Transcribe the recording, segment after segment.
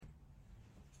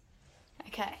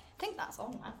Okay, I think that's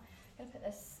on now. I'm going to put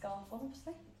this scarf on,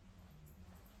 obviously.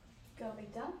 Gotta be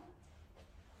done.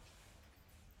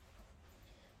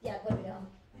 Yeah, gotta be done.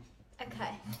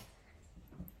 Okay.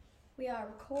 We are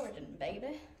recording,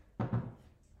 baby.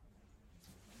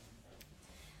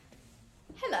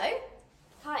 Hello.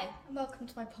 Hi. And welcome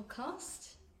to my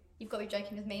podcast. You've got to be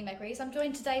joking with me, Meg Rees. I'm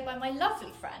joined today by my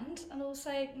lovely friend and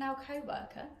also now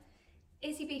co-worker,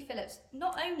 Izzy B. Phillips.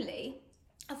 Not only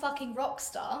a fucking rock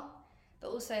star, but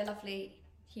also a lovely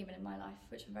human in my life,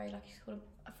 which I'm very lucky to call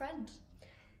a friend.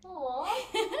 Aww.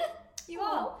 You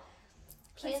are.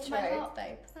 Close to my heart,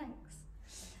 babe. Thanks.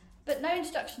 But no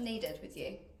introduction needed with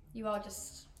you. You are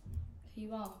just who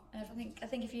you are. And I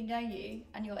think if you know you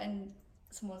and you're in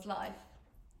someone's life,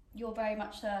 you're very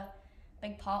much a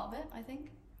big part of it, I think.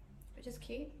 Which is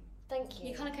cute. Thank you.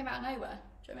 You kind of came out of nowhere.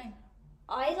 Do you know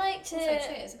what I mean? I like to...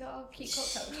 Also, cheers. I've got our cute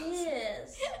cocktail.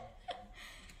 Cheers.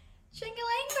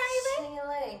 Shing-a-ling, baby.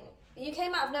 Shing-a-ling. You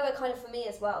came out of nowhere kind of for me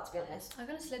as well, to be honest. I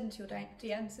kind of slid into your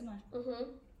DMs, didn't I? Mhm.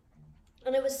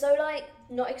 And it was so like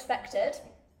not expected.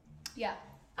 Yeah.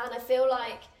 And I feel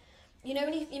like, you know,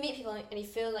 when you meet people and you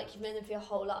feel like you've known them for your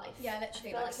whole life. Yeah,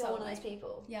 literally. I feel like you're one of those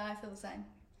people. Yeah, I feel the same.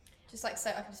 Just like so,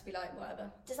 I can just be like whatever.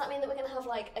 Does that mean that we're gonna have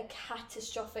like a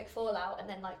catastrophic fallout and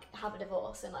then like have a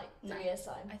divorce in like 3 years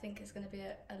time? I think it's going to be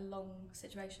a long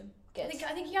situation. Good.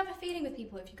 I think you have a feeling with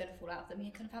people if you're going to fall out with them.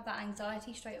 You kind of have that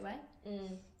anxiety straight away.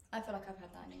 Mm. I feel like I've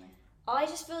had that anyway. I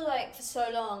just feel like for so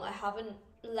long I haven't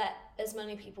let as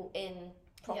many people in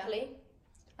properly.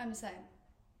 Yeah. I'm the same.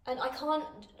 And I can't,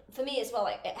 for me as well,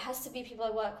 like it has to be people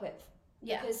I work with.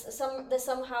 Yeah. Because there's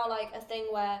somehow like a thing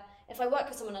where if I work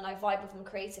with someone and I vibe with them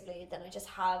creatively, then I just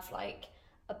have like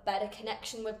a better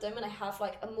connection with them and I have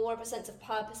like more of a sense of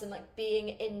purpose and like being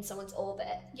in someone's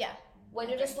orbit. Yeah. When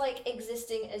you're just like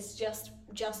existing as just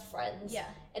friends, yeah,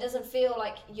 it doesn't feel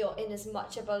like you're in as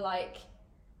much of a like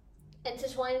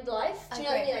intertwined life. Do you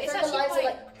know what I mean? It's like the lives are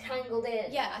like tangled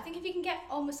in. Yeah, I think if you can get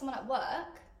on with someone at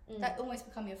work, that almost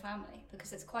become your family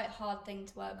because it's quite a hard thing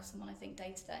to work with someone, I think,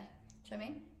 day to day. Do you know what I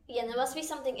mean? Yeah, and there must be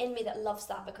something in me that loves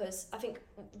that because I think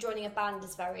joining a band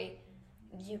is very,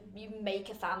 you make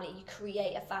a family, you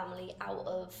create a family out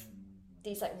of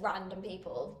these like random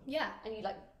people. Yeah. And you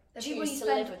like the people you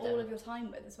spend all of your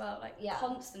time with as well, like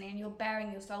constantly, and you're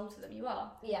bearing your soul to them. You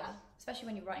are. Yeah. Especially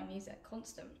when you're writing music,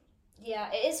 constant. Yeah,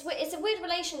 it is. It's a weird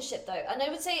relationship though, and I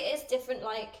would say it is different.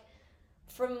 Like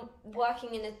from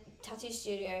working in a tattoo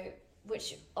studio,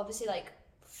 which obviously, like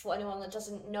for anyone that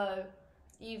doesn't know,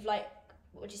 you've like.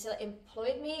 Would you say like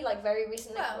employed me like very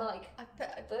recently? Well, like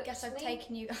I guess I've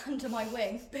taken you under my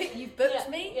wing, but you've booked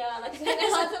me. Yeah, like I don't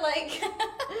know how to like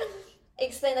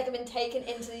explain. Like I've been taken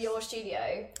into your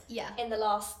studio. Yeah. In the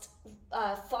last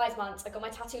 5 months, I got my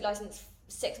tattoo license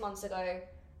 6 months ago.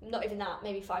 Not even that,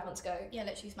 maybe 5 months ago. Yeah,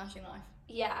 literally smashing life.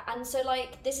 Yeah, and so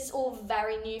like this is all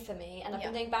very new for me, and I've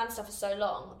been doing band stuff for so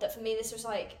long that for me this was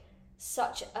like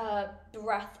such a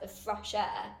breath of fresh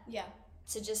air. Yeah.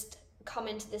 To just come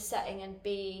into this setting and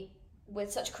be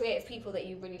with such creative people that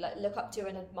you really like look up to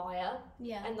and admire.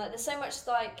 Yeah. And like there's so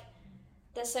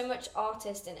much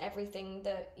artist in everything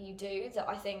that you do that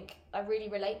I think I really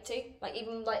relate to. Like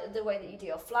even like the way that you do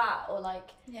your flat or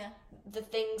like the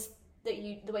things that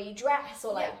the way you dress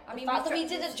or like I mean the fact that we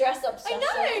did a dress up session.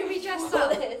 I know, we dressed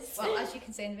up. Well, as you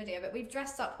can see in the video, but we've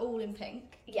dressed up all in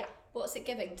pink. Yeah. What's it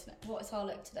giving? What is our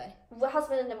look today? We're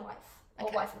husband and wife. Or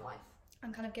wife and wife.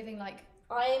 I'm kind of giving like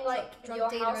I'm like your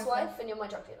housewife and you're my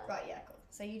drug dealer. Right, yeah, cool.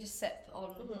 So you just sip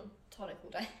on tonic all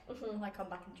day and I come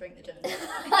back and drink the gin.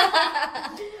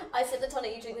 I sip the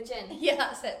tonic, you drink the gin. Yeah,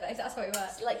 that's it, babe. That's how it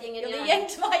works. It's like yin and yang. You're the yin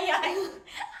to my yang.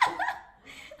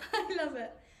 I love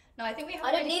it. No, I think we have.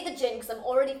 I don't need the gin because I'm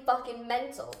already fucking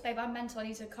mental. Babe, I'm mental. I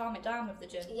need to calm it down with the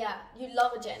gin. Yeah, you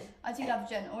love a gin. I do love a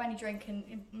gin or any drink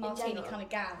in martini kind of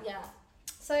gown. Yeah.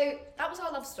 So that was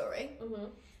our love story.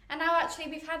 And now actually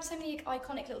we've had so many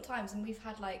iconic little times and we've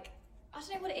had like, I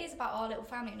don't know what it is about our little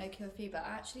family at No Cure For You, but it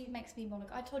actually makes me want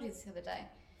to, I told you this the other day,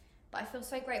 but I feel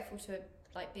so grateful to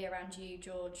like be around you,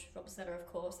 George, Rob Zilla of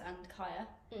course, and Kaya.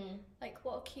 Like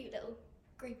what a cute little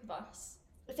group of us.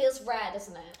 It feels rare,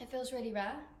 doesn't it? It feels really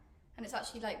rare. And it's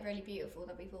actually like really beautiful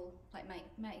that we've all like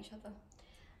met each other.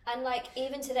 And like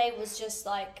even today was just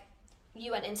like,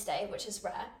 you went in today, which is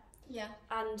rare. Yeah.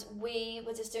 And we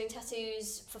were just doing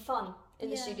tattoos for fun in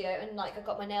the studio, and like I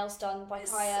got my nails done by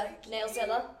Kaya, so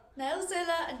Nailzilla. Nell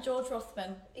Zilla and George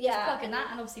Rothman. Yeah. Just plugging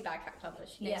that, and obviously Bad Cat Club,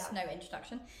 which needs no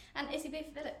introduction. And Izzy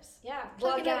Phillips. Yeah.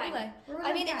 Plugging it all.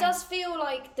 I mean, it does feel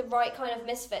like the right kind of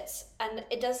misfits, and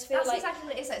it does feel That's like... exactly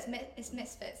what it is. It's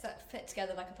misfits that fit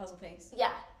together like a puzzle piece.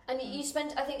 Yeah. And you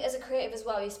spend, I think as a creative as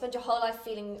well, you spend your whole life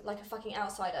feeling like a fucking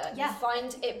outsider. Yeah. You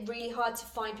find it really hard to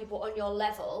find people on your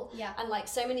level. Yeah. And like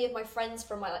so many of my friends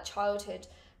from my like childhood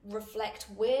reflect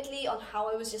weirdly on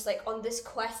how I was just like on this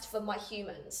quest for my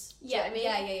humans. Do you know what I mean?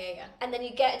 Yeah. And then you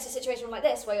get into a situation like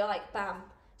this where you're like, bam,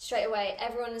 straight away,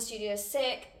 everyone in the studio is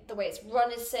sick, the way it's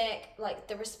run is sick, like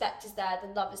the respect is there, the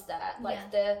love is there,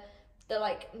 like the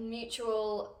like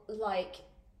mutual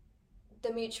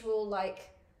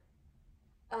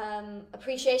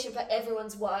appreciation for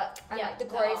everyone's work and like the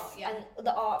growth and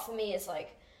the art for me is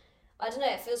like, I don't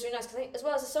know, it feels really nice because I think as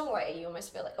well as a songwriter you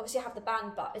almost feel like, obviously you have the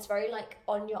band, but it's very like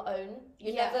on your own.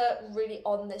 You're never really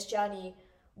on this journey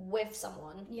with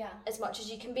someone as much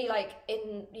as you can be like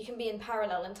you can be in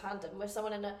parallel and tandem with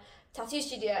someone in a tattoo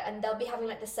studio, and they'll be having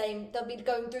like they'll be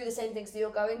going through the same things that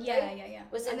you're going through.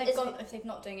 And if they've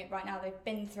not doing it right now, they've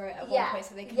been through it at one point,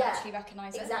 so they can actually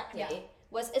recognise it. Exactly.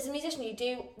 Whereas as a musician,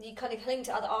 you kind of cling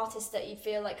to other artists that you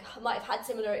feel like might have had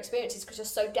similar experiences because you're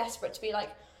so desperate to be like,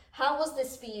 how was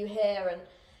this for you here? And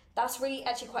that's really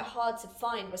actually quite hard to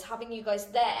find, was having you guys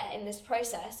there in this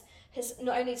process has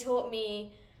not only taught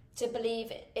me to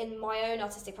believe in my own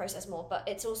artistic process more, but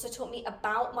it's also taught me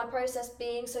about my process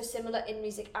being so similar in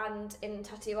music and in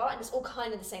tattoo art, and it's all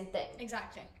kind of the same thing.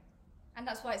 Exactly. And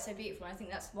that's why it's so beautiful. I think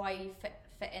that's why you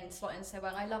slot in so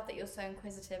well. And I love that you're so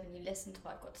inquisitive and you listen to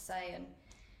what I've got to say, and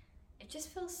it just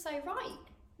feels so right.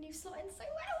 And you slot in so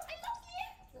well. I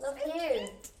love you. Love you.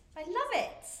 I love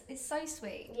it. It's so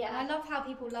sweet. Yeah. And I love how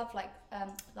people love like that.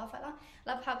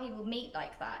 Love how people meet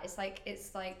like that. It's like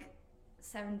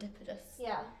serendipitous.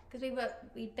 Yeah. Because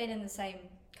we'd been in the same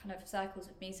kind of circles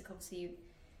of music. Obviously,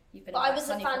 you've been. But I was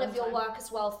a fan of your work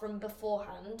as well from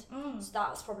beforehand. So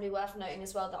that's probably worth noting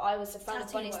as well, that I was a fan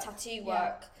of Bonnie's tattoo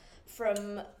work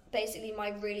from basically my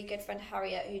really good friend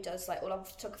Harriet, who does like all our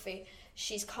photography.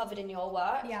 She's covered in your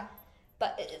work. Yeah.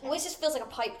 But it always just feels like a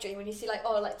pipe dream when you see like,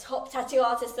 top tattoo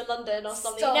artist in London or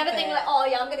something. You never think like,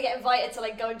 I'm going to get invited to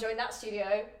like go and join that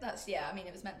studio. I mean,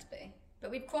 it was meant to be.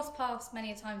 But we've crossed paths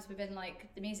many times within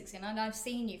like the music scene, and I've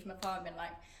seen you from afar and been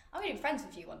like, I'm going to be friends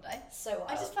with you one day. So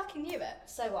wild. I just fucking knew it.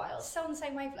 So wild. So on the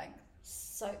same wavelength.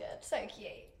 So good. So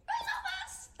cute. I love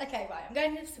us. Okay, right, I'm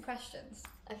going into some questions.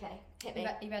 Okay, hit me.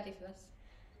 You ready for this?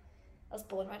 I was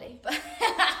born ready.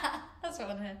 That's what I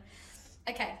want to hear.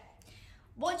 Okay.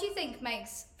 What do you think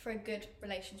makes for a good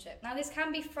relationship? Now, this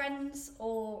can be friends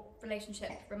or relationship,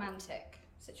 romantic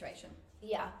situation.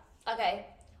 Yeah. Okay.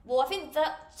 Well, I think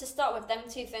that, to start with, them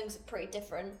two things are pretty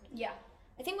different. Yeah.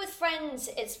 I think with friends,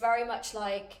 it's very much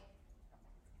like,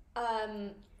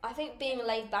 I think being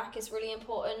laid back is really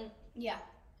important. Yeah.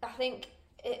 I think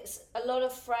it's, a lot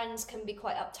of friends can be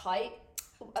quite uptight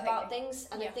about things,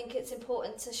 and I think it's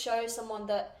important to show someone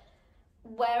that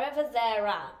wherever they're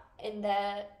at in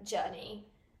their journey,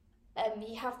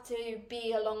 you have to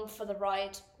be along for the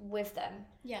ride with them.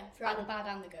 Yeah, throughout the bad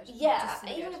and the good. Yeah,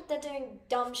 even if they're doing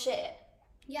dumb shit.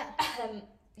 Yeah.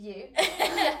 You.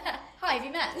 Hi, have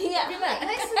you met? Yeah. Have you met?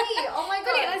 Nice to meet you. Oh my god.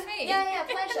 Brilliant, nice to meet you. Yeah,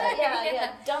 pleasure.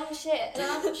 Yeah. Dumb shit.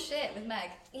 Dumb shit with Meg.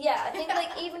 Yeah, I think like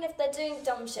even if they're doing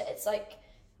dumb shit, it's like,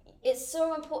 it's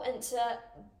so important to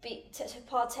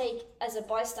partake as a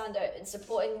bystander in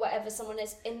supporting whatever someone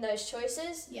is in those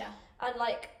choices. Yeah. And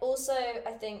like also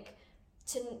I think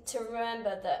to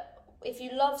remember that if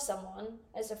you love someone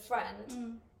as a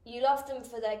friend, you love them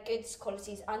for their good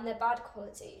qualities and their bad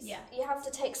qualities. Yeah. You have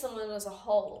to take someone as a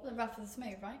whole. The rough and the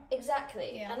smooth, right?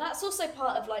 Exactly. Yeah. And that's also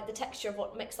part of like the texture of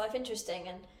what makes life interesting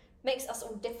and makes us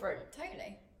all different.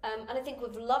 Totally. And I think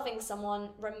with loving someone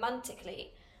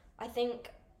romantically, I think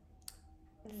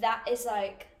that is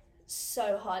like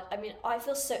so hard. I mean, I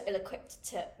feel so ill-equipped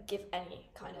to give any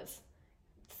kind of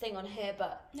thing on here,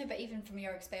 but no, but even from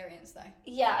your experience though.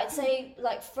 Yeah, I'd say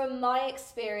like from my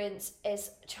experience is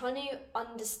trying to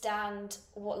understand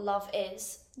what love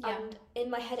is. Yeah. And in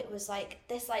my head it was like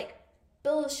this like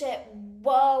bullshit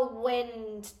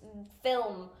whirlwind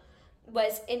film,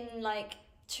 whereas in like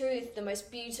truth the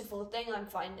most beautiful thing I'm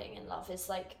finding in love is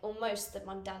like almost the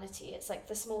mundanity. It's like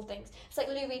the small things. It's like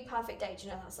Lou Reed Perfect Day, do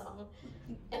you know that song?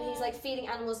 And he's like feeding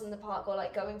animals in the park, or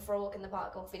like going for a walk in the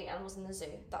park, or feeding animals in the zoo.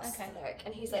 That's the lyric.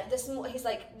 And he's like he's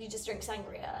like, you just drink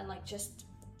sangria, and like just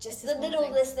the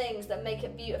littlest things that make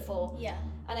it beautiful. Yeah.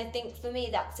 And I think for me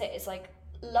that's it. It's like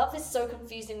love is so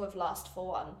confusing with lust for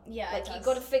one. Yeah. Like you've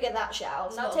got to figure that shit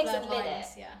out. Now it takes a minute.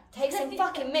 Takes a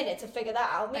fucking minute to figure that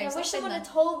out. I mean, I wish someone had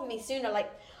told me sooner,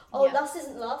 like, lust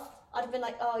isn't love. I'd have been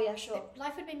like, oh yeah, sure.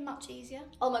 Life would have been much easier.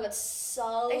 Oh my god,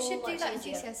 so They should do that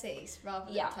easier. in GCSEs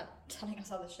rather than telling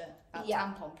us other shit about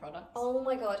tampon products. Oh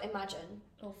my god, imagine.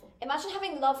 Awful. Imagine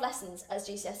having love lessons as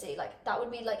GCSE. Like, that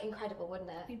would be, like, incredible,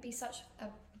 wouldn't it? We'd be such a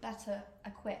better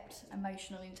equipped,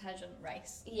 emotionally intelligent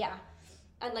race. Yeah.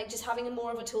 And, like, just having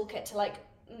more of a toolkit to, like,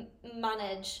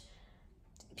 manage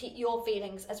your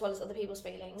feelings as well as other people's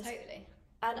feelings. Totally.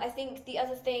 And I think the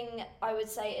other thing I would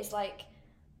say is, like,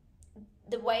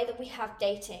 the way that we have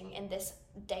dating in this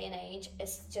day and age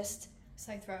is just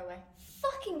so throwaway.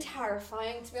 Fucking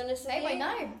terrifying, to be honest with you. I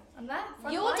know. I'm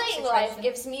there. Your dating life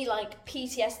gives me, like,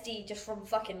 PTSD just from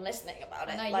fucking listening about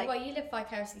it. I know. Like, you live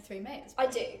vicariously through me. I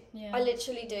do. Yeah. I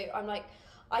literally do. I'm like,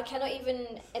 I cannot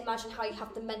even imagine how you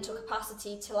have the mental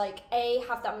capacity to, like, A,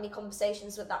 have that many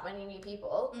conversations with that many new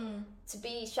people, to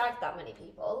B, shag that many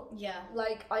people. Yeah.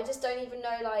 Like, I just don't even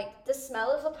know, like, the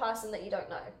smell of a person that you don't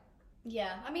know.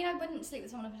 Yeah. I mean, I wouldn't sleep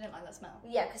with someone if I didn't like that smell.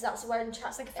 Yeah, because that's where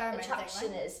attraction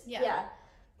thing, right? is. Yeah.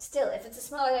 Still, if it's a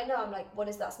smell I don't know, I'm like, what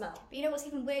is that smell? But you know what's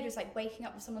even weirder is, like, waking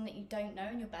up with someone that you don't know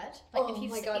in your bed. Like, oh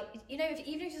my god. You know,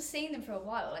 even if you're seeing them for a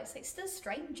while, like, it's still a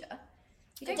stranger.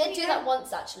 I did do that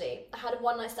once, actually. I had a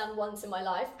one-night stand once in my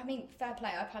life. I mean, fair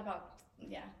play. I've had about,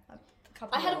 a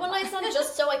couple. I had a one-night stand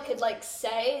just so I could, like,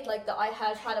 say, like, that I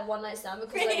had had a one-night stand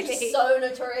because really? I'm just so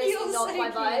notoriously not so my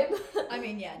vibe. I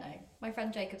mean, yeah, no. My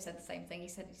friend Jacob said the same thing. He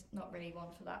said he's not really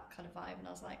one for that kind of vibe. And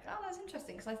I was like, oh, that's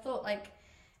interesting. Because I thought, like,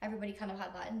 everybody kind of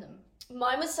had that in them.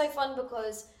 Mine was so fun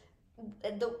because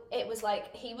it was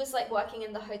like he was like working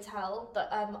in the hotel that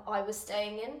I was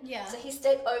staying in. Yeah. So he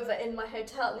stayed over in my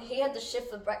hotel and he had the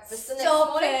shift for breakfast the next Stop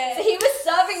morning. it. So he was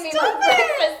serving me my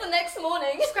breakfast the next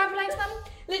morning. Scrambled eggs, man.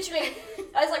 Literally,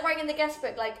 I was like writing in the guest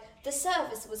book like the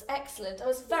service was excellent. I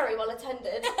was very well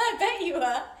attended. I bet you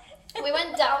were. We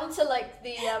went down to like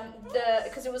the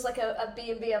because it was like a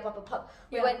B&B up a pub.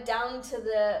 We went down to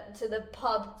the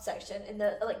pub section in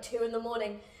the like 2 a.m.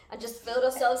 and just filled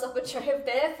ourselves up a tray of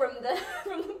beer from the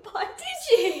pub.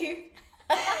 Did you?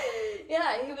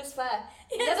 Yeah, he was fair.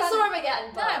 Yeah, Never saw him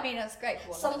again. But no, I mean that's great.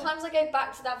 Sometimes I go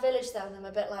back to that village though, and I'm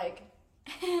a bit like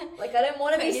I don't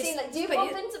want to be seen. Like, do you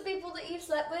bump into people that you've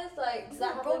slept with? Like, does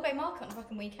that happen? Broadway Market on a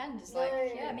fucking weekend is like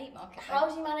meat market. How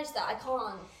do you manage that? I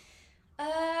can't.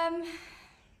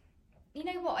 You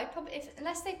know what? I'd probably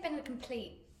unless they've been a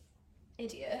complete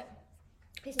idiot.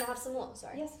 Please, may I have some more?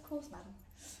 Sorry. Yes, of course, madam.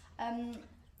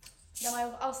 Then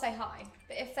I'll say hi.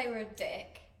 But if they were a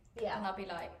dick, then I'll be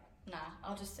like, nah,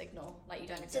 I'll just ignore. Like, you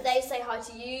don't exist. So they say hi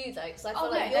to you though, because I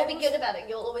feel like you'll be good about it.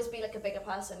 You'll always be like a bigger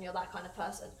person. You're that kind of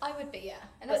person. I would be, yeah.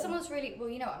 Unless someone's really well,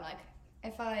 you know what I'm like.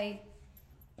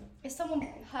 If someone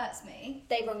hurts me,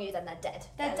 they wrong you, then they're dead.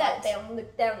 They're dead.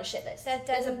 Like, they're on the shit list. They're dead.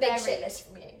 There's a big shit list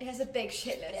from you. There's a big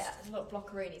shit list. Yeah. There's a lot of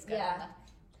blockeroonies going on there.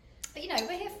 But you know,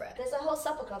 we're here for it. There's a whole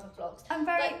supper club of vlogs. I'm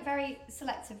very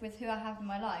selective with who I have in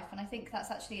my life, and I think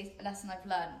that's actually a lesson I've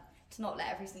learned, to not let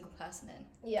every single person in.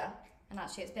 Yeah. And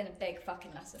actually, it's been a big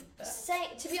fucking lesson. But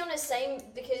to be honest, same,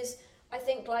 because I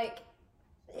think like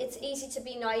it's easy to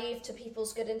be naive to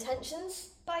people's good intentions.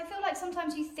 But I feel like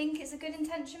sometimes you think it's a good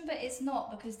intention, but it's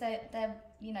not, because they're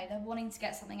wanting to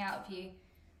get something out of you.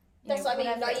 That's what I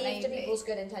mean, naive to people's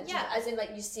good intentions. Yeah. As in,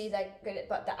 like, you see they're good,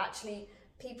 but they're actually,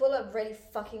 people are really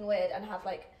fucking weird and have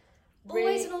like really,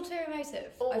 always an ulterior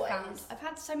motive. Always. I've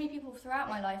had so many people throughout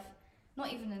my life,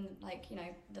 not even in like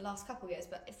the last couple of years,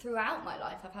 but throughout my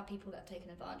life, I've had people that have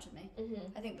taken advantage of me.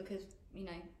 Mm-hmm. I think because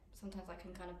sometimes I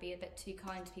can kind of be a bit too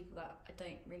kind to people that I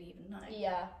don't really even know.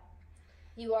 Yeah.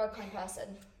 You are a kind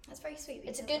person. That's very sweet.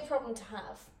 It's a good problem to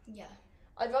have. Yeah.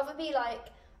 I'd rather be like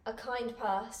a kind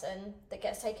person that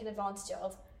gets taken advantage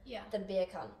of than be a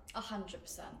cunt.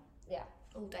 100%. Yeah.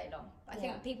 All day long. I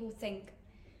think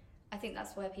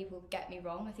that's where people get me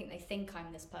wrong. I think they think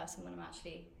I'm this person when I'm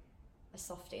actually a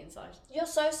softie inside. You're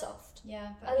so soft.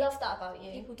 Yeah. I love that about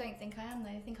you. People don't think I am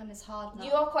though. They think I'm this hard nut.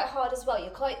 You are quite hard as well.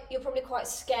 You're probably quite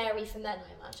scary for men,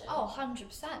 I imagine. Oh,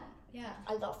 100%. Yeah.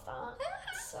 I love that.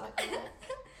 So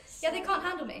yeah, they can't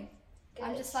handle me. Good.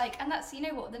 I'm just like, and that's, you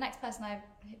know what, the next person I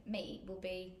meet will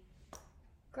be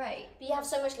great. But you have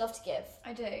so much love to give.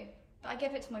 I do. But I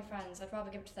give it to my friends. I'd rather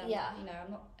give it to them. Yeah.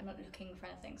 I'm not looking for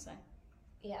anything, so.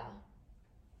 Yeah.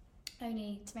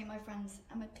 Only to make my friends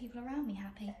and my people around me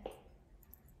happy.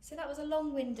 So that was a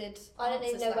long-winded I don't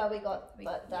even know where we got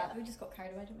that. Yeah, we just got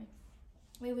carried away, didn't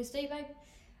we? We always do, babe.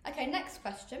 Okay, next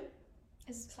question.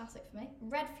 This is classic for me.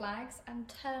 Red flags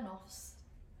and turn-offs.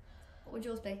 What would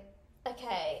yours be?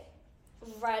 Okay,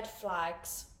 red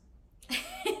flags.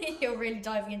 You're really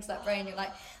diving into that brain. You're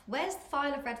like, where's the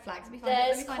file of red flags?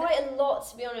 There's quite a lot,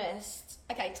 to be honest.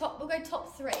 Okay, we'll go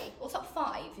top 3 or top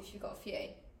 5 if you've got a few.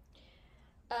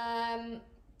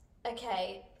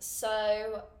 Okay,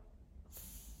 so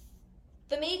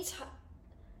for me,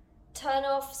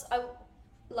 turn-offs, I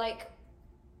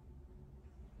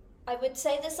would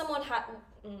say that someone had...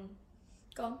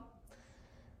 Go on.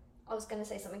 I was going to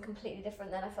say something completely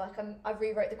different then. I feel like I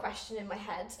rewrote the question in my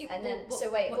head.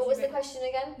 What was the question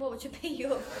again? What would be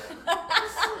your...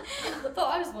 But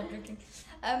I was wondering.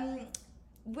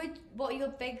 What are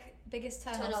your biggest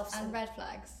turn-offs and red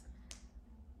flags?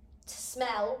 To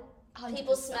smell. 100%.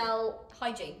 People smell...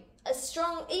 Hygiene.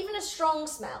 Even a strong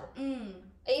smell.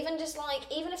 Even just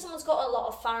even if someone's got a lot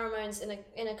of pheromones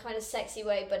in a kind of sexy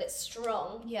way, but it's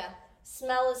strong. Yeah.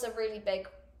 Smell is a really big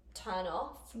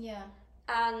turn-off. Yeah.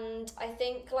 And I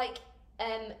think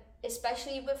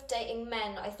especially with dating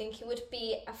men, I think it would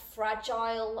be a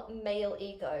fragile male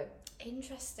ego.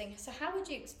 Interesting. So how would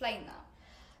you explain that?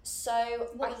 So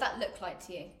what would that look like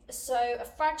to you? So a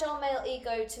fragile male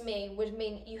ego to me would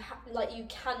mean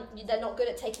they're not good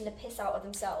at taking the piss out of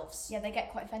themselves. Yeah, they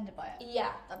get quite offended by it.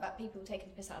 Yeah. About people taking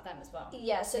the piss out of them as well.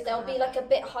 Yeah, so they'll be a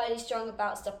bit highly strung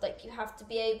about stuff. Like you have to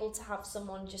be able to have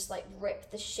someone just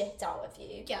rip the shit out of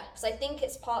you. Yeah. Because I think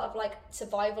it's part of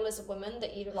survival as a woman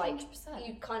that you 100%.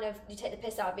 you take the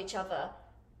piss out of each other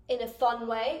in a fun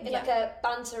way, in a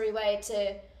bantery way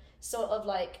to sort of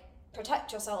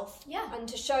protect yourself, and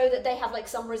to show that they have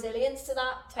some resilience to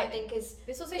that. Totally. I think it's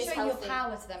also showing your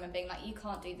power to them and being you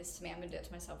can't do this to me, I'm gonna do it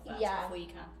to myself first before you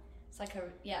can. It's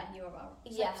you're a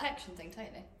protection thing,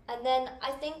 totally. And then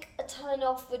I think a turn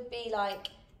off would be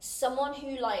someone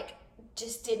who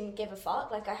just didn't give a fuck.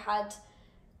 I had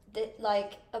a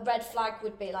red flag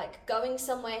would be going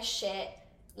somewhere shit,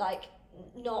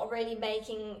 not really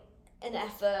making an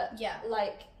effort. Yeah.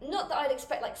 Not that I'd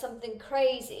expect something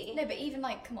crazy. No, but even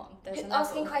come on, there's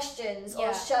asking questions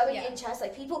or showing interest.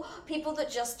 People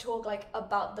that just talk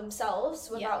about themselves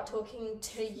without talking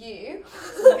to you.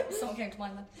 Someone came to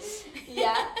mind then.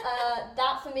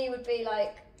 That for me would be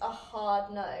a hard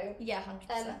no. Yeah,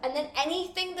 100%. And then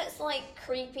anything that's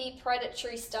creepy,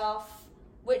 predatory stuff,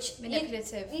 which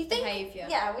manipulative behaviour.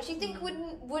 Yeah, which you think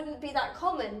wouldn't be that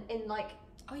common in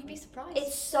Oh, you'd be surprised.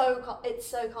 It's so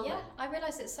common. Yeah, I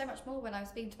realised it's so much more when I was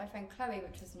speaking to my friend Chloe,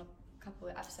 which was a couple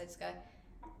of episodes ago.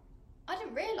 I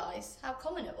didn't realise how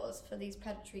common it was for these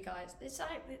predatory guys. It's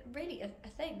really a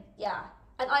thing. Yeah,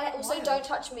 and I also don't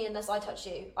touch me unless I touch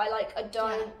you. I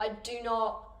do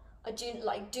not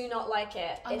like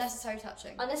it. Unnecessary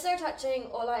touching. Unnecessary touching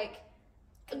or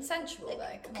consensual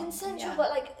though. Consensual,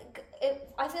 but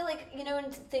I feel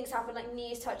when things happen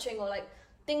knees touching or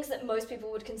things that most people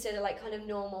would consider kind of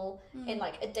normal in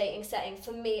a dating setting.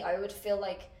 For me, I would feel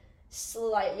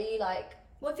slightly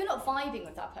well, if you're not vibing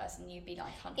with that person, you'd be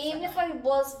 100%. Even if I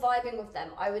was vibing with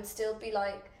them, I would still be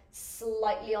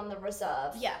slightly on the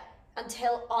reserve. Yeah.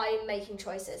 Until I'm making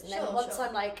choices, and then once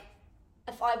I'm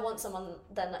if I want someone,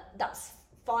 then that's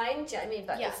fine. Do you know what I mean?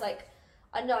 But it's I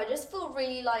don't know. I just feel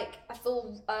really I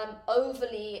feel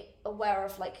overly aware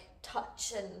of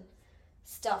touch and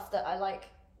stuff that I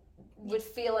would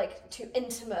feel too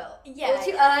intimate or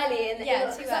too early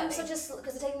because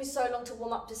it takes me so long to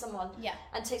warm up to someone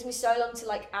and it takes me so long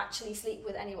to actually sleep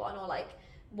with anyone or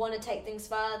want to take things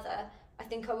further. I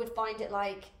think I would find it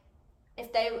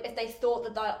if they thought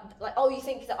that oh, you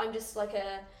think that I'm just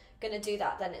gonna do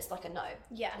that, then it's a no.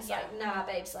 It's nah,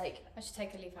 babes, I should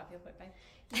take a leave out of your book, babe.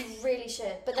 You really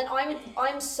should. But then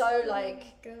I'm so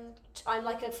God. I'm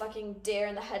like a fucking deer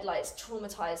in the headlights,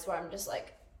 traumatized, where I'm just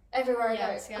everywhere I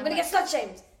go, see, I'm gonna get slut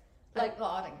shamed. Well, I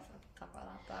don't give a fuck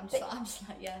about that, but I'm just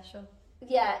yeah, sure.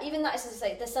 Yeah, even that is to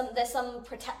say, there's some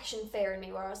protection fear in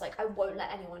me where I was I won't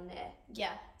let anyone near.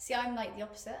 Yeah. See, I'm the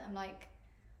opposite. I'm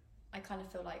I kind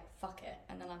of feel fuck it,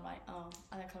 and then I'm oh,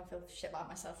 and I kind of feel shit about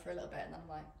myself for a little bit, and then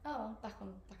I'm oh, back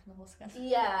on the horse again.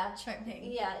 Yeah. Do you know what I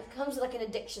mean? Yeah, it comes with an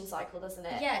addiction cycle, doesn't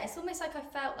it? Yeah, it's almost I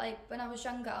felt when I was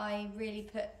younger, I really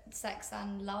put sex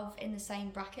and love in the same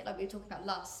bracket, we were talking about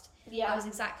lust. Yeah. I was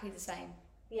exactly the same.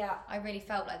 Yeah. I really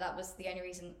felt that was the only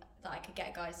reason that I could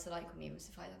get guys to like me was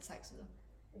if I had sex with them.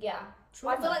 Yeah.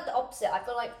 Trauma. I feel the opposite. I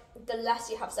feel the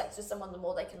less you have sex with someone, the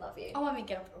more they can love you. Oh, I mean,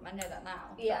 get up with them. I know that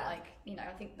now. Yeah. But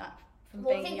I think that from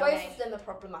well, being I think a young both age, of them are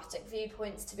problematic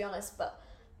viewpoints, to be honest, but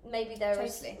maybe there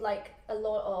is a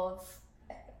lot of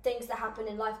things that happen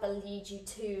in life that lead you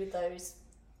to those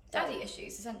daddy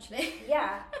issues, essentially.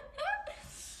 Yeah.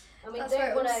 I mean, That's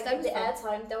don't want to give the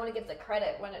airtime, don't want to give the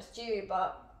credit when it's due,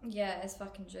 but... Yeah, it's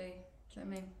fucking due. Do you know what I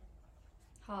mean?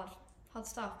 Hard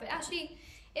stuff. But actually,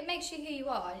 it makes you who you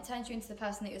are, and it turns you into the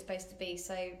person that you're supposed to be,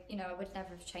 so, I would never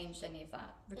have changed any of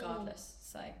that, regardless,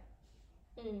 so...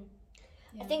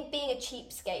 I think being a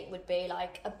cheapskate would be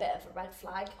like a bit of a red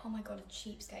flag. Oh my god, a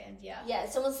cheapskate, and yeah,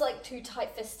 someone's like too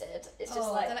tight-fisted. It's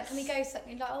just like, they're like, can we go?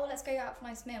 Like, oh, let's go out for a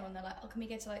nice meal, and they're like, oh, can we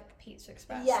go to like Pizza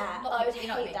Express? Yeah, not I would you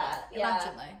know hate that.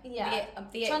 Imagine though. Yeah,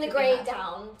 the trying to grade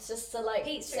down just to like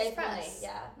Pizza save Express. money.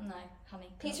 Yeah, no,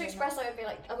 honey. Pizza Express, I would be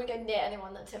like, I wouldn't go near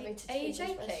anyone that took me to. Are you Pizza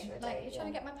joking? Express Like, you're trying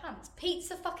to get my pants?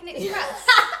 Pizza fucking Express?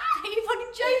 Are you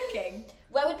fucking joking?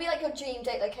 Where would be like your dream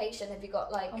date location? Have you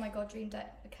got like? Oh my god, dream date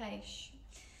location.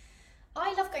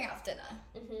 I love going out for dinner.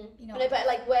 Mm-hmm. You know, no, but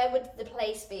like, where would the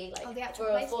place be? Like, the actual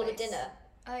for the dinner.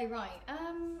 Oh right.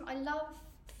 I love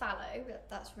fallow.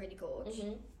 That's really gorgeous.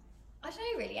 Mm-hmm. I don't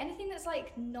know really anything that's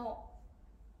like not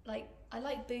like I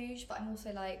like bouge, but I'm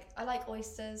also like I like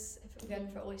oysters. If we're going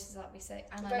for oysters, that'd be sick.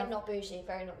 And very not bougie.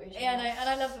 Yeah, no, and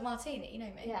I love a martini. You know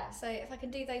me. Yeah. So if I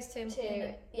can do those two,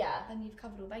 yeah, then you've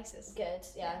covered all bases. Good.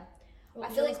 Yeah. What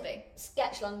I feel like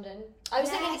Sketch London. I was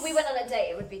thinking if we went on a date,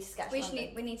 it would be to Sketch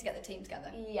London. We need to get the team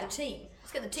together. Yeah. The team.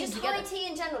 Let's get the team just together. high tea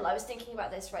in general. I was thinking about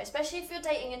this, right? Especially if you're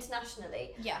dating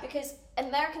internationally. Yeah. Because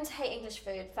Americans hate English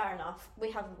food. Fair enough.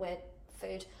 We have weird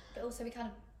food. But also we kind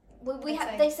of.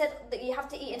 They said that you have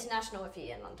to eat international if you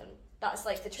eat in London. That's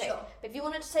like the trick. Sure. But if you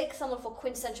wanted to take someone for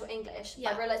quintessential English,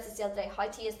 I realised this the other day, high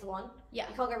tea is the one. Yeah.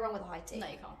 You can't go wrong with a high tea. No,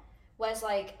 you can't. Whereas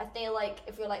like, I feel like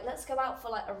if you're like, let's go out for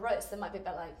like a roast, there might be a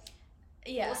bit like,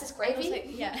 yeah. What's this gravy? Also,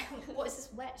 yeah. What is this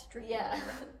wet drink? Yeah.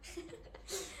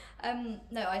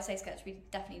 No, I'd say Sketch. We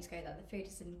definitely need to go there. The food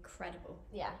is incredible.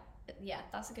 Yeah. Yeah,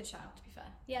 that's a good shout. To be fair.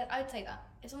 Yeah, I'd take that.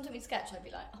 If someone took me to Sketch, I'd be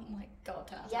like, oh my god,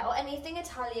 10 out of 10. Yeah, or anything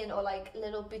Italian or like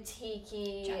little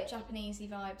boutique-y. Japanesey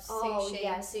vibes. Oh, sushi.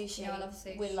 yeah, sushi. You know, I love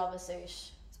sushi. We love a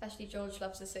sushi. Especially George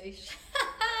loves a sushi.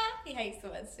 He hates the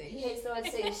word sushi. He hates the word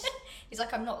sushi. He's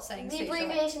like, I'm not saying the sushi. The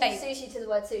abbreviation of sushi to the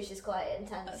word sushi is quite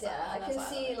intense. I can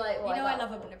see like why. You know, I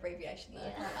love an abbreviation though.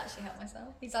 I can't actually help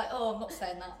myself. He's like, oh, I'm not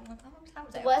saying that. I'm like,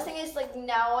 the worst thing is like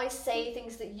now I say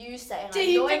things that you say and I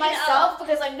you annoy myself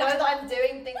because I know that I'm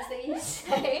doing things that you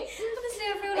say. Honestly,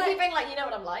 I feel I like keep being like, you know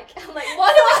what I'm like. I'm like,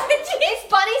 why do I? It's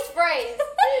Bunny's phrase.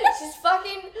 She's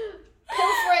fucking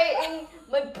pilferating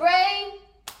my brain.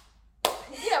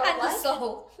 You know what and I'm the like.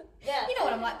 soul. Yeah. You know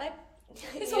what I'm like, babe.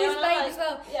 It's You always know babe what I'm as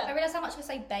well. like. Yeah. I realise how much I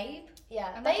say babe.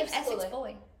 Yeah. I'm Babe's like an Essex cool,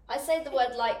 boy. I say the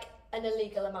word like an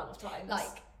illegal amount of times.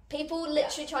 Like. People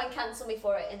literally try and cancel me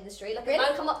for it in the street. Like Really? a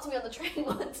man come up to me on the train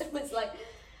once and was like,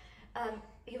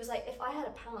 he was like, if I had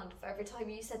 £1 for every time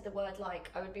you said the word like,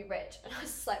 I would be rich. And I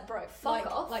was just like, bro, fuck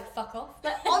off. Like fuck off.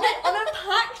 Like on a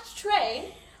packed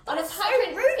train, on a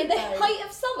packed train in the height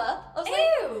of summer. I was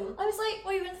Ew. I was like,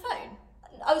 were you on the phone?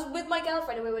 I was with my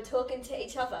girlfriend and we were talking to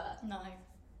each other. No.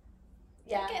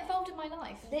 Yeah. Don't get involved in my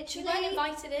life. Literally. You weren't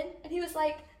invited in. And he was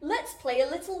like, let's play a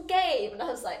little game. And I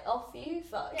was like, off you,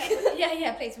 fuck.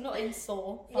 Yeah, please. I'm not in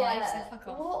Saw 5, so fuck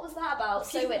off. What was that about?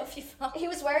 So weird. Off you fuck. He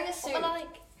was wearing a suit. What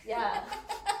like? Yeah.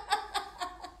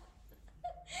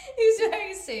 He was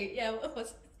wearing a suit. Yeah, what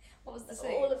was the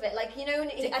suit? All of it. Like, you know,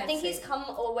 I think he's come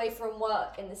all the way from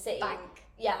work in the city. Bank.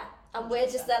 Yeah. And we're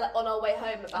just there like, on our way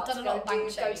home about to go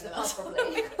to the pub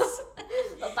probably.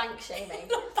 Not bank shaming.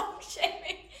 Not bank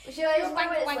shaming. You know, You're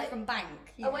wank from bank.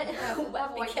 I went have a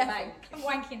wank in bank. I'm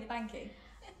wanking the banking.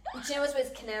 Do you know what's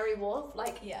with Canary Wharf?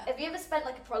 Like, yeah. Have you ever spent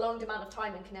like a prolonged amount of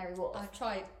time in Canary Wharf? I've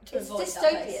tried to avoid dystopian.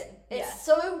 that place. It's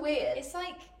so weird. It's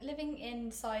like living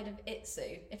inside of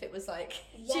Itsu. If it was like,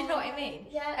 do you know what I mean?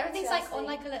 Yeah. Everything's like on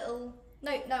like a little.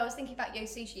 No, I was thinking about Yo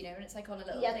Sushi, you know, and it's like on a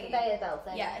little thingy. Conveyor belt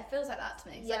thing. Yeah, it feels like that to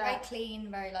me. It's like very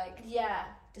clean, very like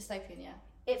dystopian. Yeah.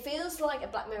 It feels like a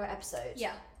Black Mirror episode.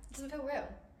 Yeah. It doesn't feel real.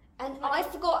 And I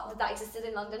forgot that existed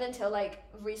in London until like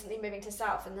recently moving to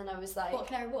South, and then I was like, what,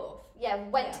 Canary Wharf? Yeah,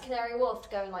 went to Canary Wharf to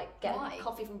go and like get Why?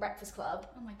 coffee from Breakfast Club.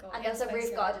 Oh my god. And there was a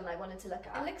roof garden I wanted to look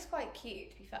at. It looks quite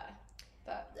cute, to be fair.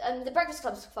 But the Breakfast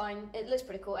Club's fine. It looks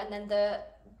pretty cool. And then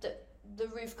the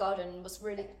roof garden was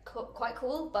really quite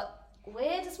cool, but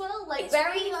weird as well. Like it's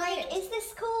very really like, weird. is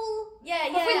this cool? Yeah.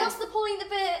 Have we lost the point a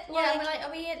bit? Yeah, we're like,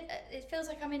 are we in? It feels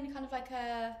like I'm in kind of like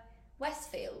a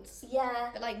Westfields. Yeah.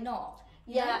 But like not.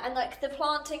 Yeah, and like the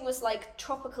planting was like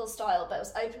tropical style, but it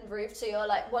was open roof, so you're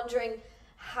like wondering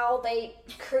how they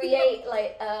create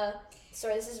like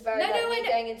sorry, this is very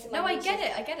going into my I get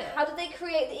it. How did they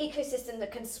create the ecosystem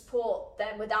that can support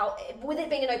them with it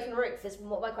being an open roof is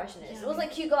what my question is. It was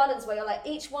like Kew Gardens where you're like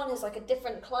each one is like a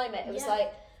different climate. It was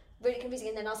like really confusing,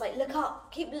 and then I was like, look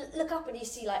up, and you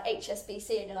see like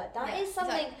HSBC, and you're like, that is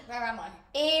something like, where am I?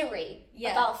 Eerie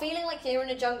about feeling like you're in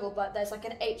a jungle, but there's like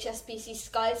an HSBC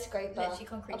skyscraper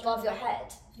above your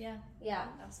head. Yeah. Yeah.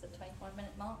 That's the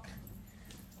 25-minute mark.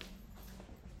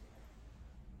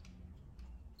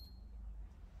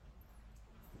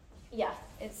 Yeah,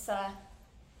 it's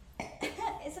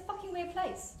it's a fucking weird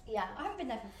place. Yeah. I haven't been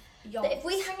there for yonks. But if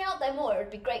we hang out there more, it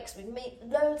would be great because we'd meet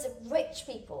loads of rich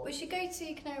people. We should go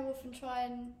to Canary Wharf and try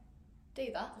and do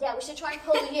that. Yeah, we should try and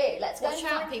pull you. Let's go. Watch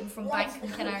out, people from Bank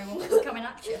and Canary Wharf coming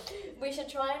at you. We should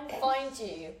try and find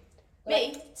you.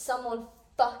 Me? Someone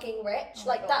fucking rich. Oh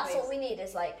like, God, that's please. what we need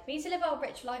is like... We need to live our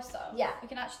rich lifestyle. Yeah. We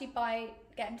can actually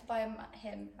get him to buy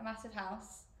him a massive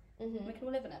house. Mm-hmm. We can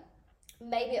all live in it.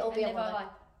 Maybe it'll be a live our woman.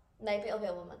 life. Maybe it'll be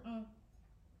a woman. Mm.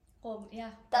 Or, yeah.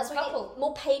 That's a what couple.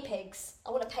 more pay pigs.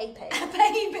 I want a pay pig. A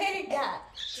pay pig. Yeah.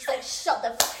 Just like, shut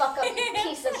the fuck up, you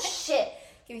piece of shit.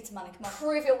 Give me some money, come on.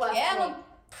 Prove your worth Yeah, to me.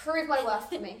 Prove my worth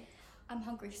to me. I'm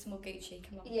hungry for some more Gucci,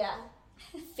 come on. Yeah.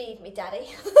 Feed me, daddy.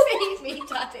 Feed me,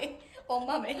 daddy. Or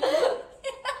mummy.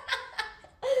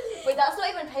 Wait, that's not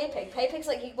even pay pig. Pay pig's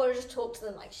like, you want to just talk to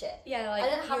them like shit. Yeah, like, I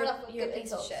don't have enough you're a good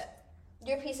piece of insults. shit.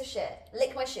 You're a piece of shit.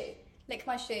 Lick my shoe. Lick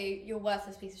my shoe, you're a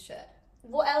worthless piece of shit.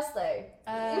 What else though?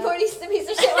 You've already said a piece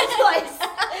of shit once twice.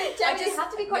 Jamie, you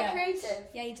have to be quite creative.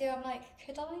 Yeah, you do. I'm like,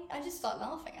 could I? I just start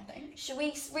laughing, I think. Should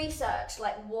we research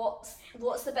like what's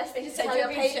the best thing to So tell your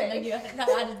pay and then pig?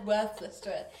 you added worthless to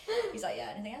it. He's like,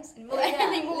 yeah, anything else? Any more,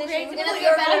 any more Literally, creative? we're gonna I have thought to you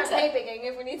were go an around ant. pay pigging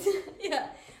if we need to. Yeah.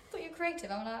 I thought you were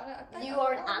creative. I'm like, You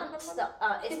are an ant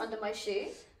that is under my shoe.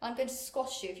 I'm going to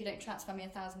squash you if you don't transfer me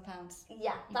 £1,000.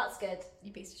 Yeah, that's good.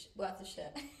 You piece of worthless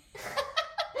shit.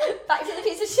 Back to the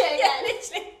piece of shit Yeah, again.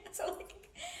 literally. That's all I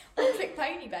can... One trick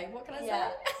pony, babe. What can I Yeah.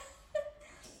 say?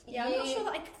 Yeah, I'm not sure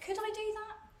that could I do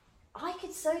that? I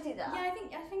could so do that.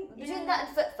 Yeah, I think Between that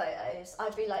and foot photos,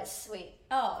 I'd be like, sweet.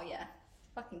 Oh yeah,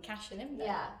 fucking cash it in. Babe.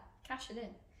 Yeah. Cash it in.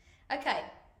 Okay,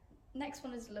 next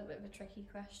one is a little bit of a tricky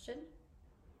question.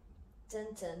 Dun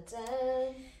dun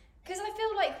dun. Because I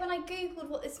feel like when I googled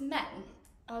what this meant,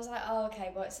 I was like, oh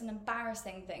okay, well it's an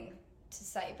embarrassing thing to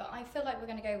say, but I feel like we're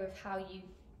going to go with how you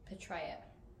portray it.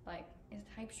 Like, is it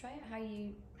how you portray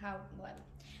it? Whatever.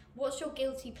 What's your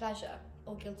guilty pleasure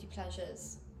or guilty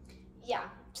pleasures? Yeah.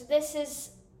 So this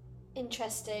is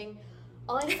interesting.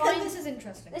 I find This is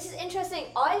interesting. This is interesting.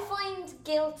 I find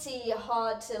guilty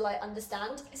hard to like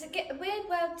understand. It's a weird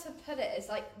word to put it. It's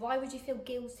like, why would you feel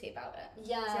guilty about it?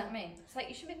 Yeah. Do you know what I mean? It's like,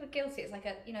 you shouldn't feel guilty. It's like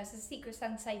it's a secret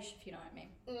sensation, if you know what I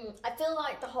mean. I feel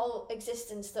like the whole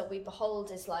existence that we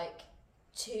behold is like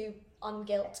two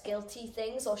guilty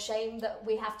things or shame that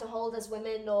we have to hold as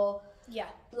women, or Yeah.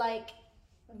 like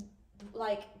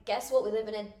guess what, we live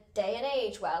in a day and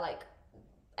age where like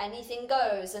anything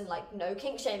goes and like no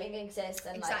kink shaming exists,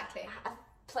 and Exactly. like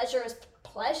pleasure is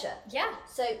pleasure. Yeah.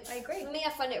 So I agree. For me, I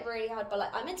find it really hard, but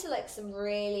like I'm into like some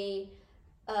really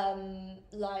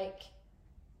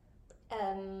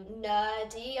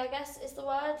nerdy, I guess is the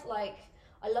word. Like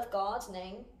I love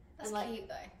gardening. That's and, like, cute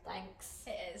though. Thanks.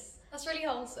 It is. That's really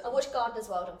wholesome. I watch Gardener's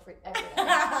World on every day.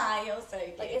 You're so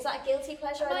cute. Like, is that a guilty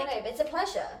pleasure? I don't know, but it's a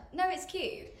pleasure. No, it's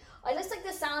cute. I just like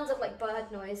the sounds of like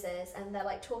bird noises, and they're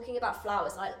like talking about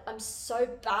flowers. And I'm so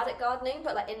bad at gardening,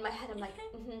 but like in my head, I'm like,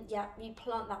 yeah, you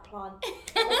plant that plant.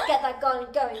 Let's get that garden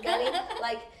going, girlie.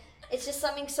 Like, it's just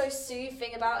something so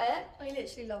soothing about it. I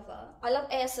literally love that. I love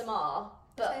ASMR,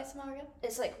 but ASMR again?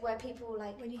 it's like where people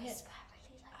like When you hit- whisper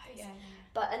really like this. Yeah.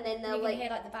 But and then You they'll can like hear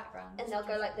like the background. and they'll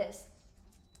go like this.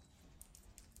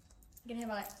 You can hear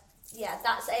like. Yeah,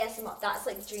 that's ASMR. That's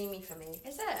like dreamy for me.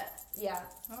 Is it? Yeah.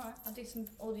 All right. I'll do some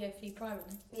audio for you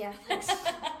privately. Yeah. Thanks.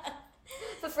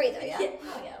 For free though, yeah.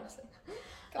 Oh yeah, obviously.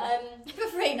 Come on. For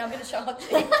free, and I'm going to charge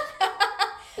you.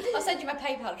 I'll send you my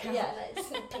PayPal account. Yeah, no,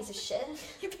 it's a piece of shit.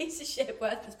 You piece of shit,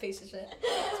 worthless piece of shit.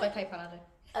 That's my PayPal address.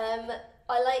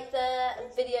 I like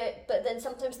the video, but then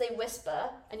sometimes they whisper,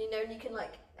 and you can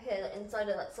like hear like, inside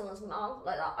of like someone's mouth,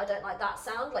 like that. I don't like that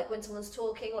sound, like when someone's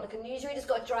talking, or like a newsreader's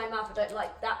got a dry mouth. I don't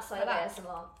like that side Like of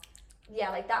ASMR. Yeah,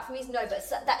 like that for me is no, but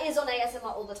that is on ASMR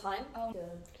all the time. Oh.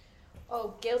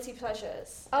 Oh, guilty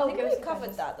pleasures. Oh, I think guilty we've covered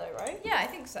pleasures. that though, right? Yeah, I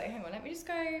think so. Hang on, let me just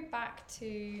go back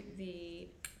to the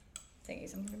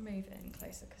thingies. I'm going to move it in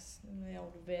closer because the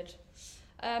old vid.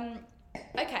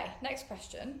 Okay, next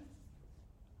question.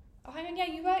 Oh, hang on. Yeah,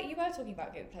 you were talking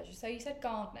about guilty pleasure. So you said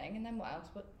gardening, and then what else?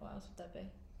 What else would there be?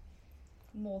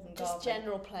 More than gardening. Just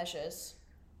general pleasures.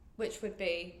 Which would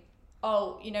be,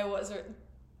 you know what is a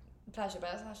pleasure,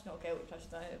 but that's actually not a guilty pleasure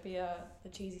though. It'd be the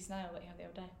cheesy snail that you had the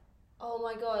other day. Oh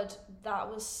my god, that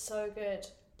was so good.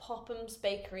 Popham's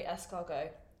Bakery escargot.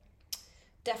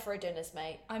 Defro dinners,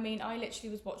 mate. I mean, I literally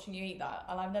was watching you eat that,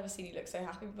 and I've never seen you look so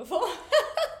happy before.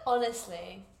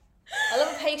 Honestly. I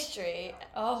love a pastry.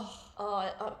 Oh,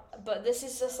 But this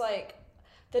is just like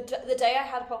the day I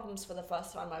had Popham's for the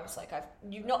first time. I was like,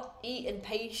 you've not eaten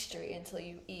pastry until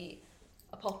you eat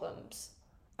a Popham's,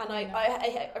 And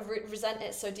I resent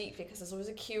it so deeply because there's always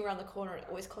a queue around the corner and it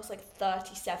always costs like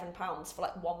 £37 for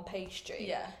like one pastry.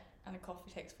 Yeah, and a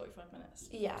coffee takes 45 minutes.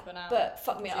 Yeah, but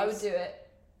fuck me, I would do it.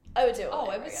 I would do it. Oh,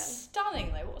 it was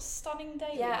stunning though. What a stunning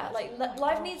day. Yeah, like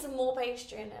life needs more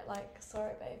pastry in it. Like,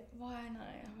 sorry, babe. Why no?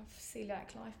 I have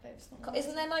celiac life, babe. It's not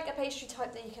Isn't there like a pastry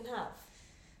type that you can have?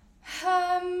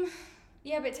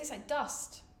 Yeah, but it tastes like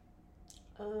dust.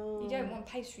 Oh. You don't want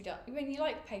pastry dust. I mean, you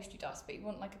like pastry dust, but you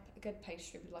want like a good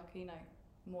pastry with like, you know,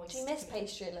 moist. Do you miss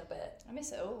pastry a little bit? I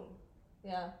miss it all.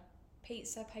 Yeah.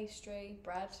 Pizza, pastry,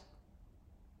 bread.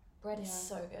 Bread is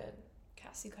so good.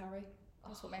 Katsu curry.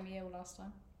 That's what made me ill last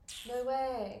time. No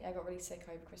way. Yeah, I got really sick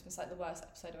over Christmas. Like the worst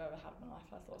episode I've ever had in my life.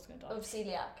 I thought I was going to die. Of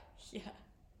celiac. Yeah.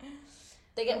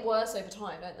 They get worse over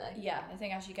time, don't they? Yeah, I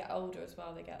think as you get older as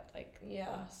well, they get like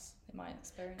worse in my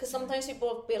experience. Because sometimes people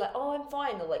will be like, "Oh, I'm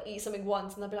fine," or like eat something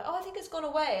once, and they'll be like, "Oh, I think it's gone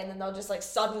away," and then they'll just like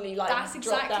suddenly like. That's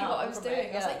exactly drop down what I was doing.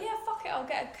 it. I was like, "Yeah, fuck it, I'll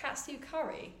get a katsu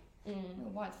curry." Mm. Oh,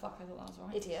 why the fuck I thought that was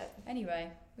right? Idiot. Anyway,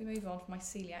 we move on from my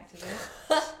celiac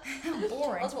disease.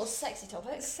 Boring. That's a more sexy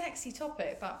topic. Sexy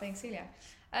topic about being celiac.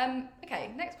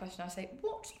 Okay, next question. I say,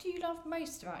 what do you love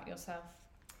most about yourself?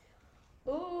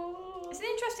 Ooh. It's an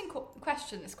interesting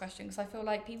question, this question, because I feel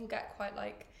like people get quite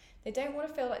like, they don't want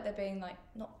to feel like they're being like,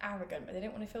 not arrogant, but they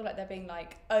don't want to feel like they're being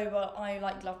like, oh, well, I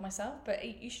like love myself, but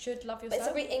you should love yourself. But it's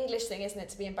a very English thing, isn't it,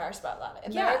 to be embarrassed about that? Like,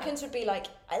 Americans would be like,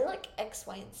 I like X,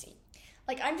 Y, and Z.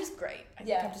 Like, I'm just great. I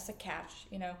think I'm just a cat,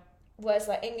 you know? Whereas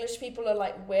like English people are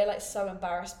like, we're like so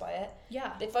embarrassed by it.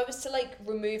 Yeah. If I was to like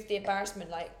remove the embarrassment,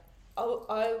 like, I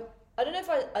don't know if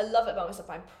I love it about myself,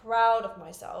 but I'm proud of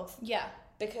myself. Yeah.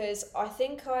 Because I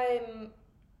think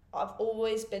I've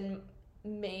always been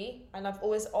me, and I've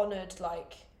always honoured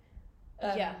like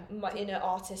my inner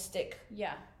artistic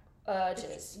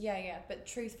urges. Yeah, but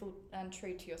truthful and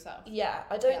true to yourself. Yeah,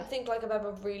 I don't think like I've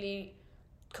ever really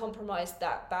compromised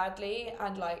that badly,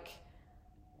 and like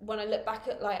when I look back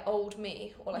at like old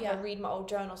me, or like I read my old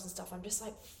journals and stuff, I'm just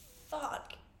like,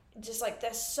 fuck. Just like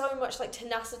there's so much like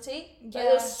tenacity. Like,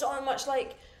 there's so much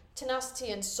like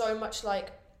tenacity and so much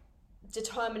like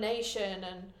determination,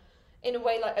 and in a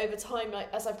way like over time,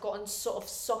 like as I've gotten sort of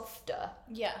softer,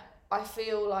 I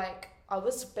feel like I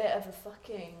was a bit of a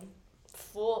fucking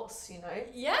force, you know.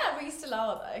 Yeah, but you still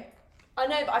are though. I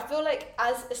know, but I feel like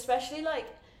especially like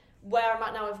where I'm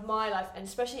at now with my life, and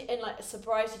especially in like a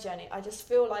sobriety journey, I just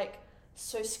feel like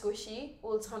so squishy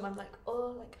all the time. I'm like,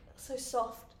 oh, like so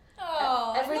soft.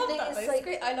 Oh, everything I love that, is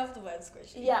like, I love the word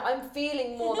squishy. Yeah, I'm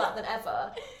feeling more that than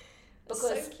ever.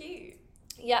 Because so cute.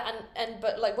 Yeah, and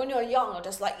but like when you're young, you're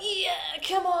just like, yeah,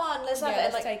 come on, let's have it.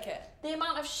 Let's like, take it. The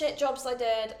amount of shit jobs I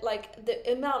did, like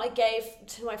the amount I gave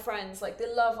to my friends, like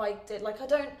the love I did, like I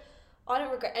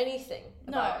don't regret anything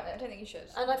about it. I don't think you should.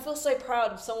 And I feel so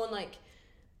proud of someone like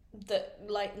that,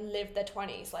 like lived their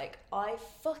 20s. Like I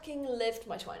fucking lived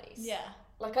my 20s. Yeah.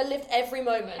 Like I lived every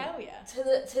moment. Hell yeah. To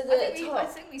the top. I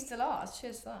think we still are.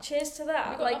 Cheers to that. Cheers to that.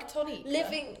 We got like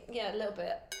living, a little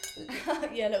bit.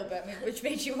 Yeah, a little bit. Which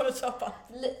means you want to top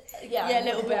up. A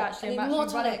little bit actually. I need more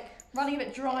tonic. Running a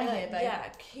bit dry here, babe. Yeah,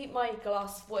 keep my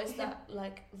glass. What is that?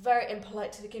 Like very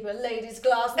impolite to keep a lady's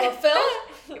glass not filled.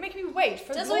 You're making me wait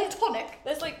for more tonic.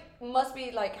 There's like must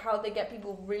be like how they get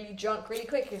people really drunk really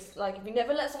quick. Is like if you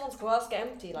never let someone's glass get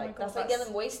empty, like that's like getting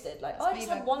them wasted. Like I just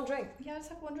had one drink. Yeah, I just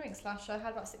had one drink. / I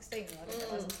had about 16. I didn't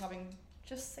realize I was having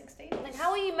just 16. Like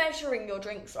how are you measuring your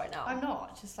drinks right now? I'm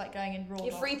not. Just like going in raw.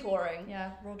 You're free pouring.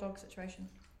 Yeah, raw dog situation.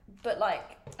 But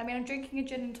like, I mean, I'm drinking a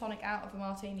gin and tonic out of a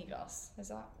martini glass. Is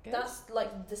that good? That's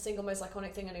like the single most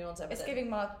iconic thing anyone's ever done. It's giving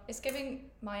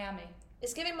Miami.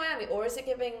 It's giving Miami, or is it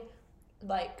giving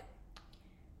like?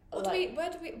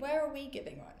 Where are we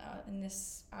giving right now in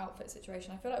this outfit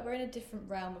situation? I feel like we're in a different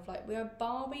realm of like we're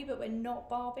Barbie, but we're not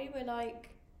Barbie. We're like,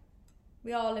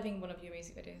 we are living one of your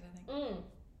music videos, I think.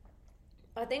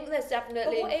 I think there's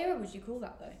definitely. But what era would you call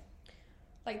that though?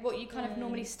 Like what you kind of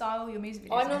normally style your music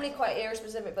videos? I'm normally quite era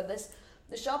specific, but this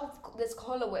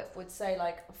collar width would say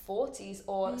like 40s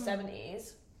or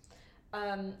 70s.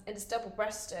 And it's double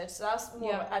breasted, so that's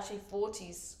more actually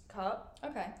 40s cut.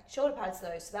 Okay. Shoulder pads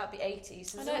though, so that'd be 80s.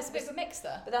 So I know it's a bit of a mix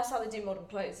there. But that's how they do modern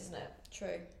clothes, isn't it?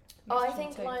 True. I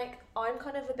think like I'm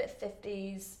kind of a bit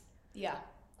 50s. Yeah.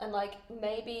 And like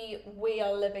maybe we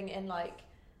are living in like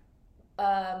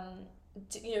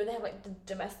you know, they have like the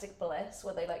domestic bliss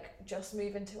where they like just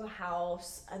move into a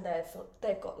house and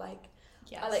they've got like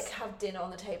I like have dinner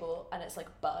on the table and it's like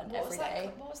burned every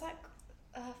day. What was that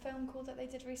film called that they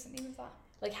did recently with that?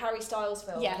 Like Harry Styles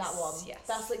film, that one. Yes.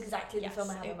 That's exactly the film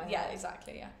I have in my head. Yeah,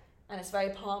 exactly, yeah. And it's very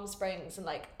Palm Springs and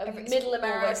like middle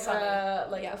America,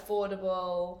 like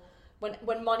affordable.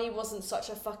 when money wasn't such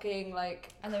a fucking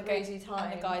like crazy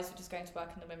time, and the guys were just going to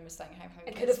work and the women were staying home.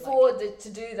 And could afford to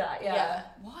do that. Yeah.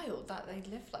 Wild that they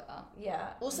lived like that. Yeah.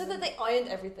 Also that they ironed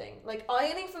everything. Like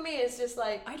ironing for me is just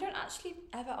like I don't actually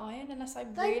ever iron unless I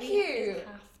Thank really you.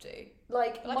 have to.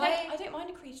 Like I don't mind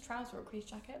a creased trouser or a creased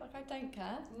jacket. Like I don't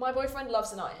care. My boyfriend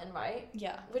loves an iron, right?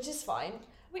 Yeah. Which is fine.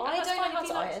 I that's don't know fine how if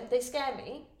to you like iron. They scare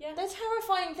me. Yeah. They're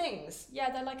terrifying things.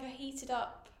 Yeah, they're like a heated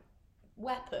up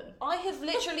weapon. I have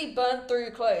literally burned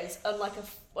through clothes on like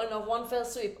on a one fell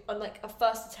swoop on like a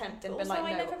first attempt and been like,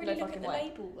 I never really no look at fucking the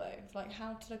way. label though, like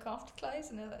how to look after clothes.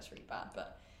 I know that's really bad,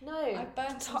 but no, I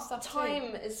burnt some stuff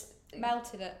time too. is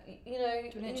melted it. You know,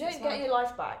 you don't get life. your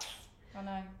life back. I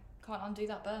know, can't undo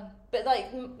that burn. But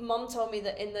like, Mum told me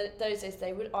that in those days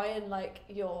they would iron like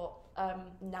your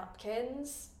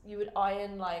napkins. You would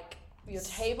iron like your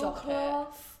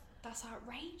tablecloth. That's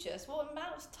outrageous. What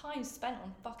amount of time spent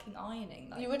on fucking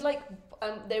ironing? Like, you would like,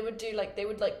 they would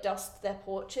dust their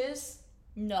porches.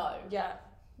 No. Yeah.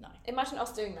 No. Imagine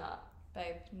us doing that.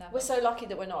 Babe, never. We're so lucky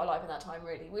that we're not alive in that time,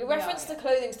 really. We reference the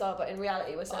clothing style, but in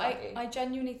reality, we're so lucky. I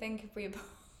genuinely think if we were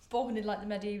born in like the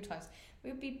medieval times, we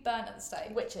would be burnt at the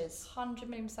stake. Witches. 100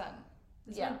 million %.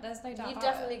 There's no doubt. You've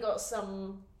definitely got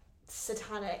some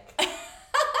satanic...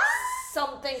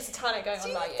 something satanic going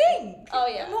on about you. Do you think? Oh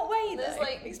yeah. In what way There's though?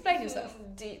 like explain yourself.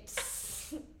 Deep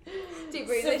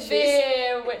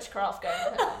severe witchcraft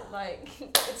going on. Like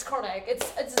it's chronic. It's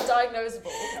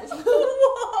diagnosable.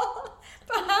 What?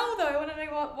 But how though? I want to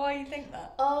know why you think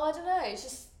that. Oh, I don't know. It's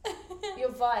just your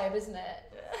vibe, isn't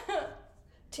it?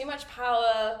 Too much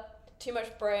power, too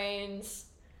much brains.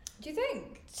 Do you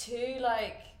think? Too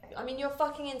like. I mean, you're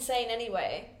fucking insane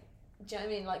anyway. Do you know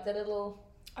what I mean? Like the little.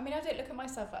 I mean, I don't look at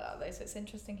myself like that though, so it's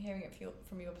interesting hearing it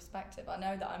from your perspective. I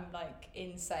know that I'm like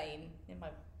insane in my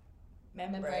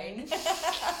membrane.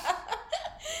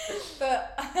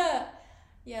 But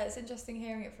yeah, it's interesting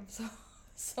hearing it from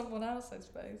someone else, I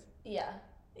suppose. Yeah.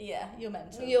 Yeah, you're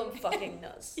mental. You're fucking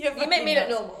nuts. You make me look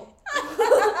normal.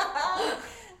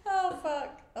 Oh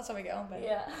fuck. That's how we get on, babe.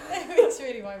 Yeah. It's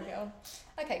really why we get on.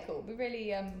 Okay, cool. We really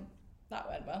that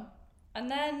went well.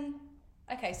 And then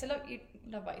so look, you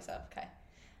love about yourself, okay.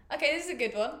 Okay, this is a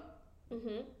good one.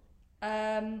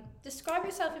 Describe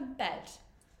yourself in bed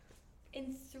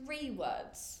in 3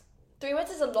 words. 3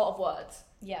 words is a lot of words.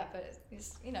 Yeah, but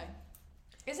it's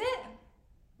is it?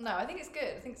 No, I think it's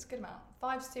good. I think it's a good amount.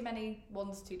 5's too many.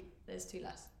 1's too. There's 2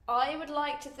 less. I would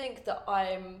like to think that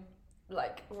I'm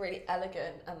like really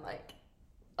elegant and like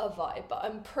a vibe, but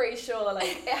I'm pretty sure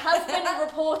like it has been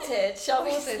reported, shall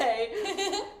we say,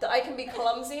 that I can be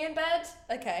clumsy in bed.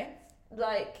 Okay.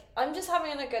 Like, I'm just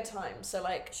having a good time, so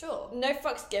like, sure, no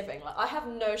fucks giving. Like, I have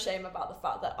no shame about the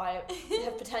fact that I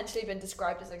have potentially been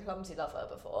described as a clumsy lover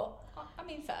before. I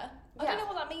mean, fair. I don't know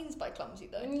what that means by clumsy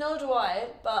though. Nor do I,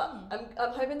 but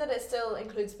I'm hoping that it still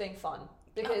includes being fun,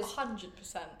 because 100%,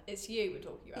 it's you we're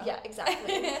talking about. Yeah,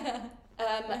 exactly.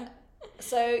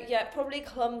 So yeah, probably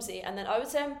clumsy, and then I would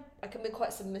say I can be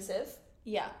quite submissive.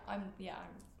 Yeah, I'm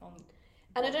on.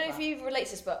 And I don't know if you relate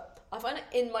to this, but I find that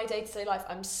in my day-to-day life,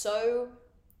 I'm so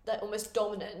like almost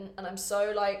dominant, and I'm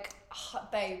so like,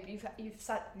 babe, you've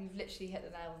literally hit the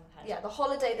nail on the head. Yeah, the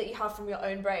holiday that you have from your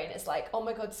own brain is like, oh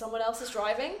my god, someone else is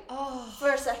driving.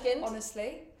 For a second.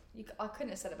 Honestly, I couldn't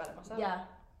have said it better myself. Yeah.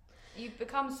 You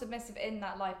become submissive in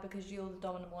that life because you're the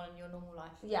dominant one in your normal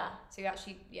life. Yeah. So you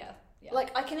actually, yeah.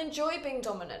 Like I can enjoy being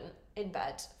dominant in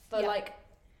bed for like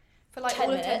 10 all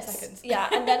minutes. 10 seconds. Yeah,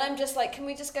 and then I'm just like, can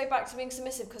we just go back to being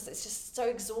submissive, because it's just so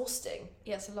exhausting.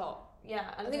 Yeah, it's a lot.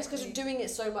 Yeah, and I think it's because you're doing it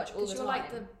so much all the time. You're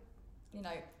like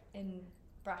the, in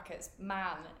brackets,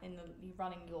 man you're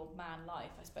running your man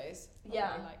life, I suppose.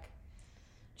 Yeah. Really,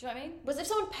 do you know what I mean? Whereas if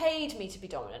someone paid me to be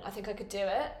dominant, I think I could do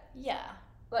it. Yeah.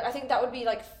 Like, I think that would be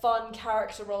like fun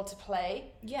character role to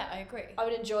play. Yeah, I agree. I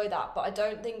would enjoy that, but I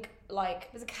don't think like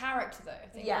there's a character though. I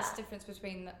think there's a difference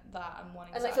between that and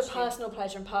wanting and to like for personal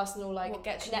pleasure and personal like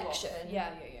connection. Yeah.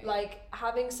 Like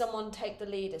having someone take the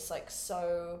lead is like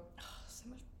so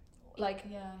much like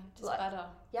just like, better.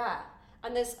 Yeah.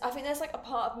 And I think there's like a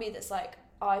part of me that's like,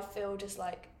 I feel just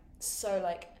like so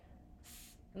like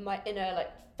my inner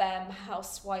like femme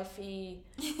housewifey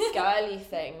girly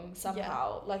thing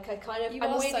somehow. Like I kind of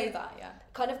I'm really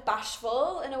that, kind of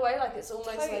bashful in a way, like it's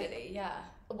almost totally, like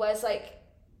whereas like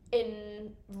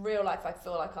in real life I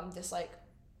feel like I'm just like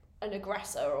an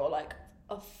aggressor or like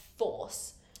a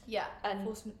force. Yeah. And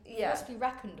force to be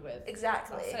reckoned with.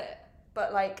 Exactly. That's it.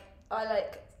 But like I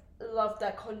like love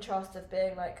that contrast of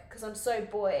being like, because I'm so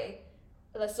boy.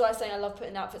 That's why I'm saying I love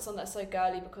putting outfits on that are so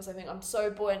girly, because I think I'm so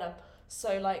boy and I'm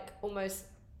so like almost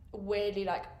weirdly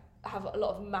like have a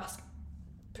lot of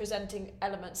presenting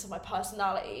elements of my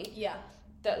personality. Yeah.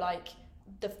 That like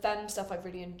the femme stuff I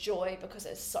really enjoy because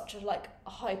it's such a like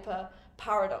hyper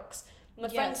paradox. My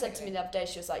friend said to me the other day,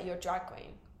 she was like, "You're a drag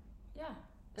queen." Yeah.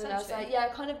 And I was like, "Yeah,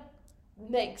 it kind of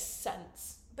makes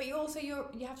sense." But you also you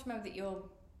have to remember that you're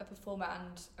a performer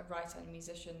and a writer and a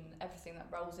musician. Everything that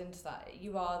rolls into that.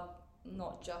 You are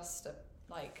not just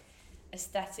like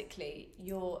aesthetically.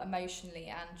 You're emotionally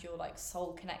and you're like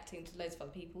soul connecting to loads of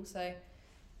other people. So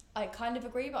I kind of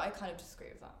agree, but I kind of disagree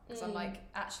with that because I'm like,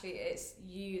 actually, it's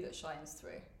you that shines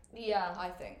through. Yeah, I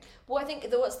think. Well, I think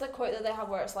what's the quote that they have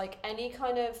where it's like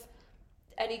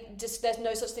there's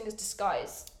no such thing as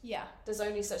disguise. Yeah. There's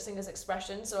only such thing as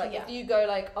expression. So like if you go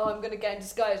like, oh, I'm gonna get in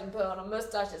disguise and put on a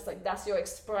mustache, it's like that's your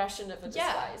expression of a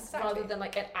disguise rather than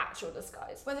like an actual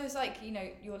disguise. Whether it's like, you know,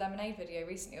 your Lemonade video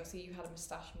recently, obviously you had a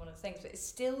moustache in one of the things, but it's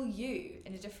still you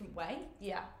in a different way.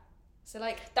 Yeah. So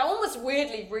like that one was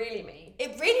weirdly really me.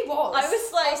 It really was. I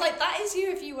was like that is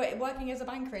you if you were working as a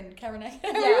banker in Kerenay.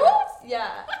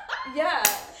 Yeah.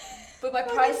 But my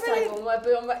price tag on, my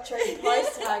Bill Metro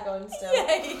price tag on still.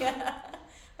 Yeah.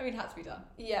 I mean, it had to be done.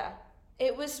 Yeah.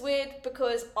 It was weird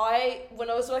because when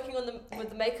I was working with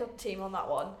the makeup team on that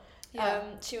one,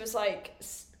 she was like,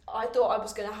 I thought I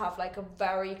was going to have like a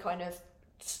very kind of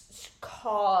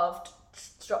carved,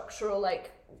 structural,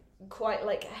 like quite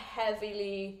like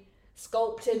heavily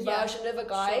sculpted version of a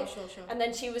guy. Sure. And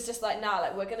then she was just like, nah,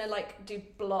 like we're gonna like do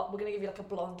we're gonna give you like a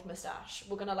blonde mustache.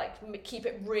 We're gonna like keep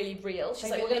it really real.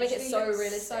 She's like, we're gonna make it so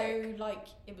realistic. So like,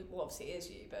 obviously it is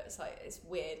you, but it's like, it's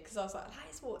weird because I was like,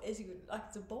 that is what Izzy would like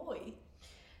as a boy.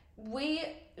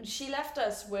 She left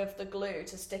us with the glue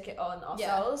to stick it on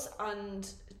ourselves and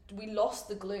we lost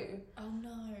the glue. Oh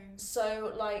no.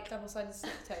 So like double-sided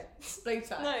stick tape. Blue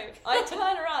tape. No, I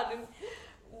turn around and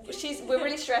we're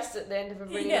really stressed at the end of a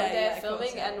really long day of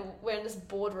filming, and we're in this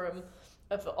boardroom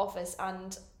of the office,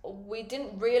 and we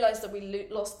didn't realise that we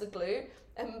lost the glue.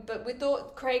 But we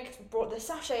thought Craig brought the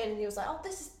sachet in, and he was like, "Oh,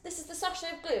 this is the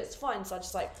sachet of glue. It's fine." So I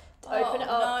just like open it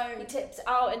up. No. He tips it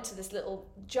out into this little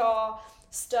jar,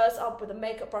 stirs it up with a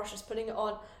makeup brush, is putting it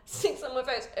on, sticks it on my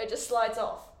face. It just slides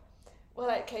off. We're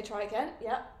like, "Okay, try again."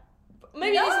 Yeah.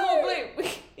 Maybe it needs more glue.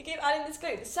 We keep adding this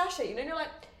glue. The sachet, you know, and you're like,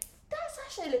 that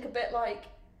sachet look a bit like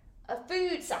a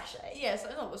food sachet. Yeah, so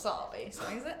it's not wasabi, so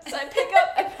is it? So I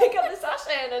pick up the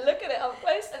sachet and I look at it up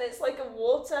close, and it's like a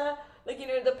water, like, you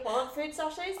know, the plant food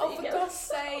sachets. Oh, for God's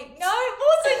sake! No, it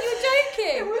wasn't. You're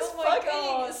joking. It was fucking.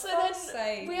 God, so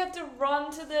then we had to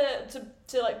run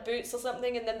to like Boots or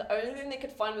something, and then the only thing they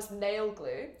could find was nail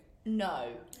glue. No.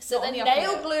 So then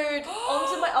nail glued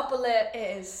onto my upper lip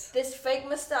is this fake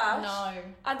moustache. No.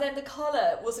 And then the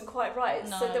colour wasn't quite right.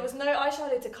 No. So there was no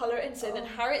eyeshadow to colour it in. So then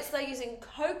Harriet's there using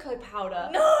cocoa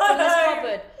powder no. from his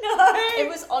cupboard. No. It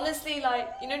was honestly like,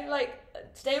 you know, like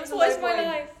today was a low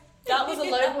point. That was a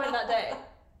low point that day.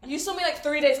 You saw me like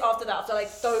 3 days after that, after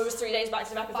like those 3 days back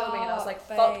to back of filming, and I was like,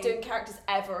 fuck doing characters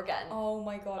ever again. Oh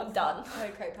my God. I'm done.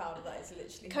 Cocoa powder, that is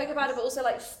literally cocoa powder, but also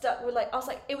like stuck with like, I was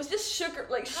like, it was just sugar,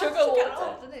 like sugar water.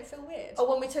 water. Didn't it feel weird? Oh,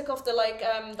 when we took off the like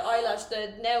the eyelash,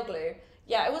 the nail glue.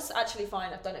 Yeah, it was actually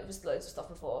fine. I've done it with loads of stuff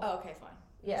before. Oh, okay, fine.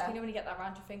 Yeah. You know when you get that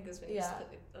around your fingers when you just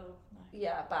put the, oh no.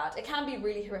 Yeah, bad. It can be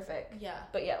really horrific. Yeah.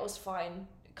 But yeah, it was fine.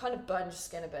 It kind of burned your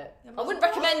skin a bit. I wouldn't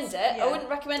recommend it. Yeah. I wouldn't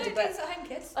recommend it, but at home,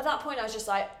 kids. At that point I was just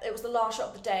like, it was the last shot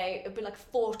of the day. It'd been like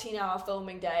a 14-hour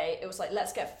filming day. It was like,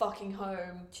 let's get fucking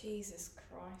home. Jesus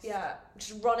Christ. Yeah,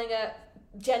 just running a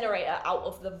generator out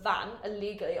of the van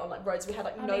illegally on like roads we had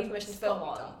like no permission to film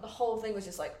on. The whole thing was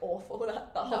just like awful.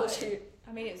 That whole shoot.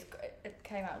 I mean, it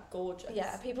came out gorgeous.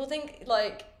 Yeah, people think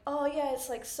like, oh yeah, it's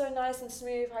like so nice and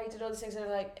smooth how you did all these things, and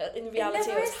like in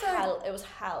reality it was hell. It was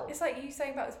hell. It's like you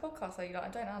saying about this podcast, like, I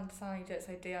don't understand how you do it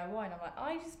so DIY, and I'm like,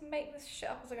 I just make this shit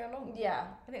up as I go along. Yeah,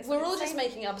 we're all just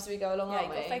making up as we go along, aren't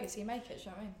we? Yeah, you gotta fake it till you make it. Do you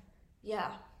know what I mean?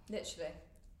 Yeah, literally.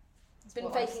 It's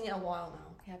been faking it a while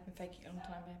now. Yeah, I've been faking it a long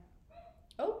time, babe.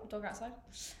 Oh, dog outside.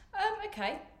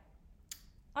 Okay.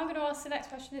 I'm going to ask the next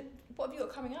question. What have you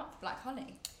got coming up for Black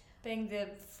Honey? Being the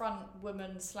front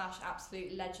woman /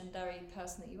 absolute legendary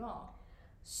person that you are.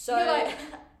 So you're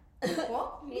like,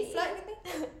 what? You flirting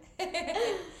with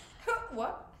me?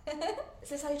 What? Is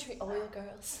this how you treat all your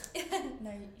girls?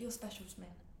 No, you're special to me.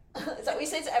 Is that what you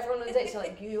say to everyone on the date? You're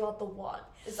like, you are the one.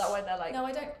 Is that why they're like? No,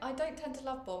 I don't tend to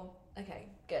love bomb. Okay,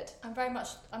 good.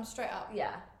 I'm straight up.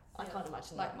 Yeah, I can't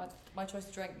imagine like that. my choice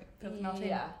to drink, Phillips Martini.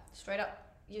 Yeah, straight up.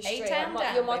 You're straight up.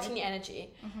 Down, you're martini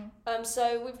energy. Mm-hmm.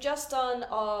 So we've just done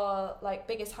our like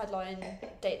biggest headline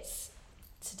dates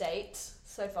to date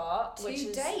so far, which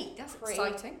is that's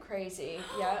exciting. Crazy,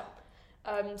 yeah.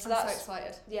 I'm so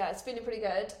excited. Yeah, it's feeling pretty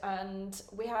good, and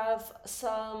we have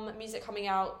some music coming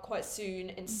out quite soon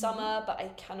in summer, but I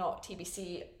cannot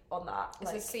TBC on that.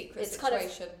 It's a secret it's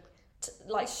situation.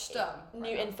 Kind of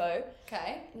new info.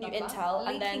 Okay. New intel.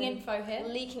 Leaking info here.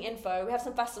 Leaking info. We have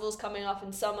some festivals coming up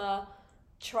in summer.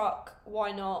 Truck,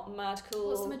 Why Not, Mad Cool.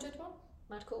 What's the Madrid one?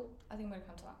 Mad Cool. I think we're going to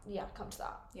come to that. Yeah, come to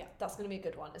that. Yeah. That's going to be a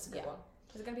good one. It's a good one.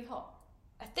 Is it going to be hot?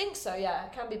 I think so, yeah.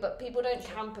 It can be, but people don't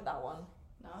camp at that one.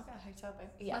 No, I'll get a hotel, babe.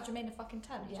 Yeah. Imagine me in a fucking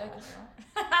tent. Yeah. Joking,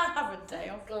 right? Have a day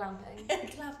off. Glamping.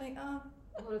 Glamping,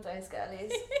 Holidays,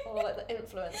 girlies. Or like the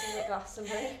influencers at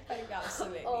Glastonbury.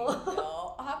 Absolutely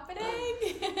not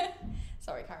happening.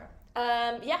 Sorry,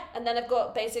 Karen. Yeah, and then I've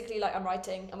got basically I'm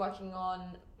working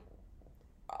on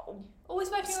always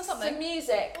working on something. Some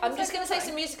music. I'm just going to say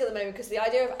some music at the moment because the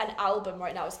idea of an album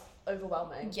right now is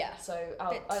overwhelming. Yeah. So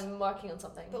I'm working on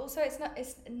something. But also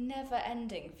it's never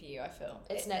ending for you, I feel.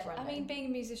 It's never ending. I mean, being a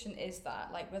musician is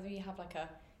that. Like, whether you have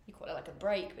you call it like a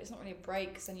break, but it's not really a break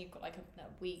because then you've got like a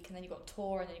week and then you've got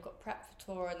tour and then you've got prep for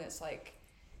tour and it's like,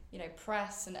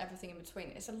 press and everything in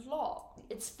between. It's a lot.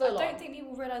 It's full on. I don't think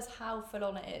people realise how full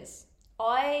on it is.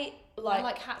 I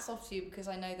hats off to you because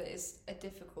I know that it's a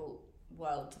difficult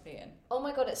world to be in. Oh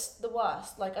my god, it's the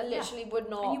worst. Like, I literally would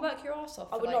not. And you work your ass off.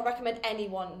 I would not recommend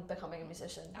anyone becoming a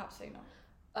musician. Absolutely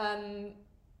not.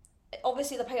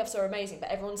 Obviously the payoffs are amazing, but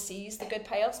everyone sees the good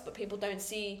payoffs, but people don't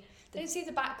see. They don't see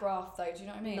the back graph though. Do you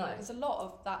know what I mean? No. There's a lot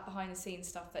of that behind the scenes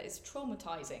stuff that is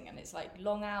traumatizing, and it's like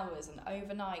long hours and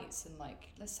overnights, and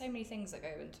there's so many things that go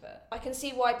into it. I can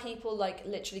see why people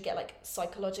literally get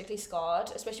psychologically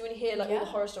scarred, especially when you hear all the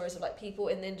horror stories of people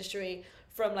in the industry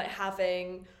from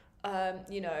having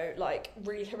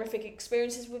really horrific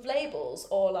experiences with labels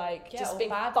or just being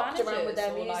fucked around with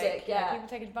their music. People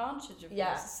take advantage of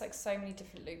yeah. It's so many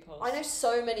different loopholes. I know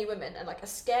so many women and a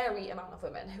scary amount of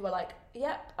women who are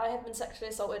yep, I have been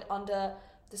sexually assaulted under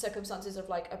the circumstances of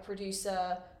a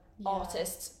producer,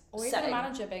 artist, or even setting. a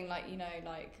manager being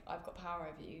I've got power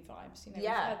over you vibes. We've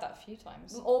heard that a few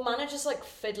times. Or managers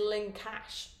fiddling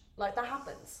cash. That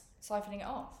happens. Siphoning it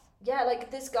off. Yeah,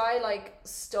 this guy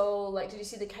stole did you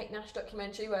see the Kate Nash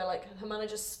documentary where her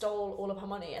manager stole all of her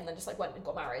money and then just went and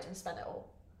got married and spent it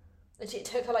all? And it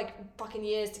took her fucking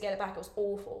years to get it back. It was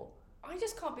awful. I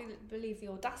just can't believe the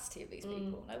audacity of these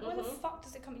people. Where the fuck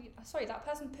does it come? Sorry, that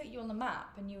person put you on the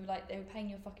map and you were they were paying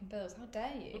your fucking bills. How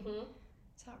dare you?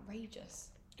 It's outrageous.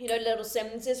 Little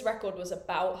Sims' record was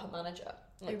about her manager.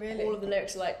 Oh, really? All of the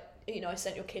lyrics are I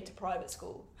sent your kid to private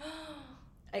school.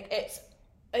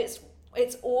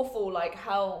 It's awful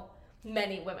how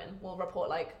many women will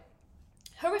report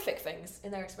horrific things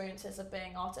in their experiences of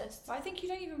being artists. But I think you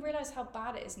don't even realise how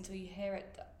bad it is until you hear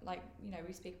it.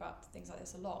 We speak about things like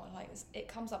this a lot, and it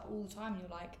comes up all the time, and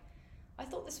you're I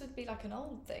thought this would be an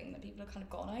old thing that people have kind of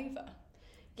gone over.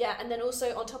 Yeah, and then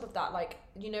also on top of that,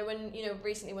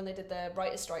 recently when they did the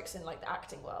writers' strikes in the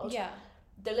acting world,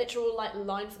 the literal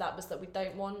line for that was that we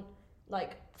don't want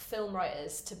film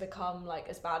writers to become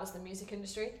as bad as the music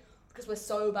industry because we're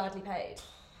so badly paid.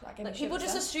 People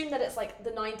just assume that it's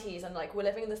the 90s and we're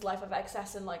living in this life of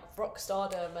excess and rock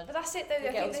stardom, and but that's it though.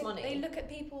 They get all this money. They look at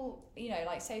people,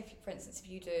 say if, for instance,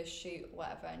 if you do a shoot or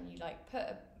whatever and you put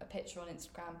a picture on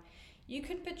Instagram, you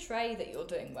could portray that you're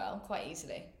doing well quite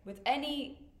easily with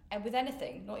anything,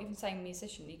 not even saying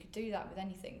musician. You could do that with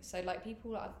anything. So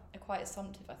people are quite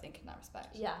assumptive, I think, in that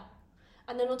respect. Yeah,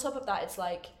 and then on top of that, it's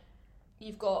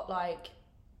you've got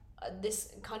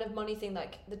this kind of money thing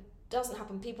that doesn't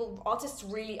happen. Artists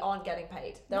really aren't getting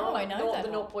paid. They're on the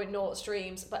 0.0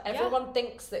 streams, but everyone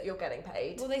thinks that you're getting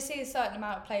paid. Well, they see a certain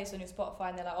amount of plays on your Spotify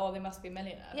and they're they must be a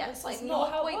millionaire. Yeah, it's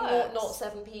not how it works.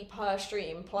 0.007p per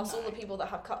stream plus all the people that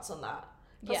have cuts on that.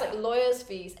 Plus Yeah. lawyers'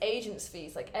 fees, agents'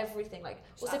 fees, everything.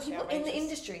 Also actually people in the outrageous.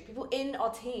 industry, people in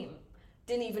our team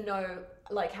didn't even know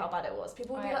how bad it was.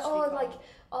 People would be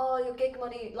your gig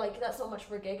money, that's not much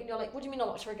for a gig, and you're what do you mean not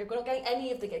much for a gig? We're not getting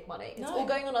any of the gig money. It's all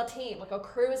going on our team. Our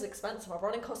crew is expensive. Our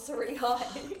running costs are really high.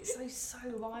 It's so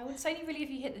wild. It's only really if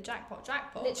you hit the jackpot.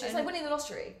 Literally, it's like winning the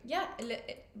lottery. Yeah,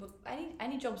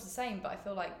 any job's the same, but I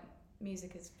feel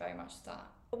music is very much that.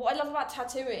 What I love about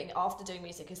tattooing after doing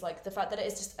music is the fact that it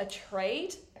is just a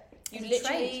trade.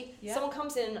 Someone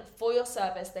comes in for your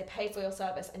service, they pay for your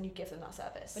service, and you give them that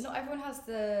service. But not everyone has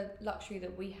the luxury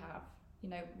that we have.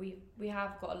 We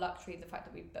have got a luxury, the fact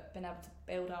that we've been able to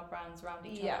build our brands around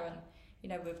each other,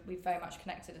 and we've very much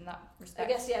connected in that respect.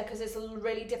 I guess because it's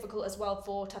really difficult as well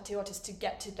for tattoo artists to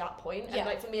get to that point.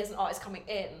 And for me as an artist coming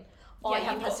in, I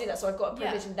haven't had to do that, so I've got a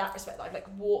privilege in that respect that I've like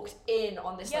walked in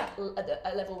on this like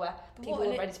a level where people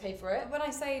are ready to pay for it. When I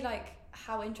say like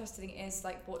how interesting it is,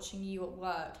 like watching you at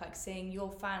work, like seeing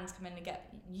your fans come in and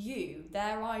get you,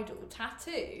 their idol,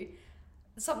 tattoo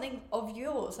something of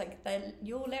yours, like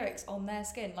your lyrics on their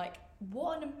skin, like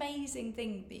what an amazing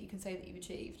thing that you can say that you've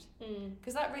achieved,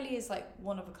 because that really is like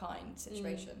one of a kind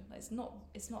situation. It's not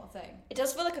a thing. It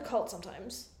does feel like a cult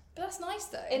sometimes, but that's nice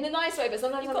though, in a nice way. But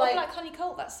sometimes you've I'm got like, a black honey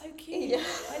cult. That's so cute.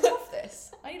 I love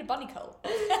this. I need a bunny cult.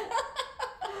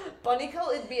 Bunny Cult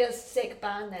would be a sick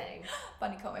band name.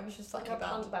 Bunny Cult, maybe it's just like a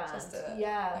punk band.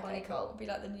 Bunny Cult. It'd be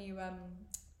like the new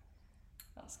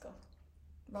that's cool.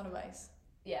 Runaways.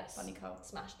 Yes. Bunny Cult.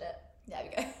 Smashed it. There we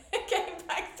go. Getting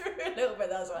back through a little bit,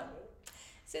 that's one.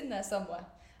 It's in there somewhere.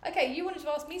 Okay, you wanted to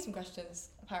ask me some questions,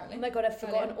 apparently. Oh my god, I've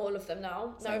forgotten all of them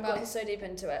now. No, I've gotten so deep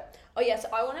into it. Oh yes,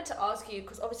 I wanted to ask you,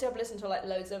 because obviously I've listened to like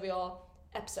loads of your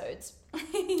episodes.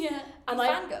 Yeah. And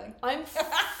fangirling. I'm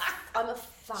a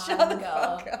fangirl. Shut the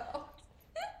fuck up.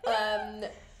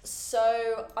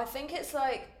 So I think it's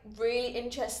like really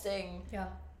interesting. Yeah.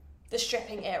 The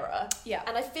stripping era. Yeah.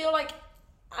 And I feel like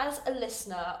as a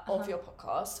listener of your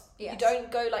podcast, you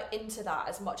don't go like into that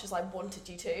as much as I wanted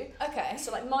you to. Okay.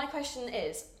 So like my question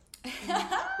is,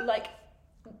 like,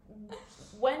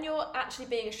 when you're actually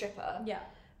being a stripper,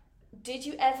 did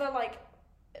you ever like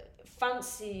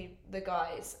fancy the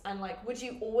guys, and like would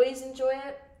you always enjoy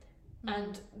it,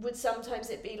 and would sometimes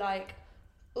it be like,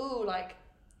 ooh, like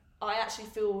I actually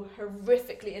feel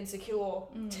horrifically insecure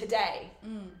today,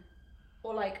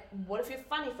 or like what if your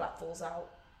fanny flap falls out?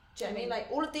 Do you know what I mean? Like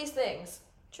all of these things.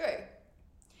 True.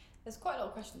 There's quite a lot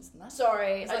of questions in there.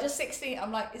 Sorry, I just 16.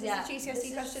 I'm like, is this a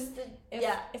GCSE question?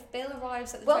 If Bill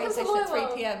arrives at the train station at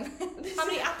 3 p.m, how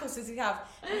many apples does he have?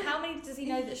 And how many does he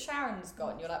know that Sharon's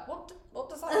got? And you're like, what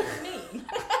does that even mean?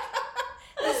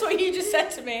 That's what you just said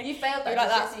to me. You failed that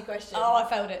GCSE question. Oh, I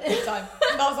failed it big time.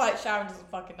 And I was like, Sharon doesn't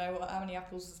fucking know how many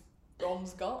apples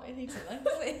Ron's got. He needs to know.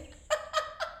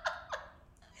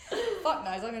 Fuck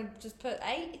knows, I'm going to just put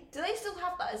 8. Do they still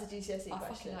have that as a GCSE question? I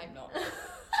fucking hope not.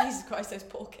 Jesus Christ, those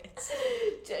poor kids.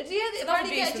 Do you only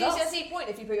get a GCSE point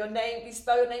if you put your name, you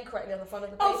spell your name correctly on the front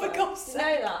of the paper? Oh, for God's sake. You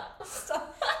know that?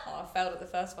 Oh, I failed at the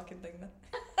first fucking thing then.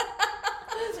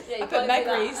 Yeah, you I put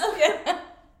Megries. Yeah.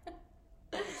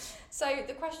 So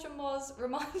the question was,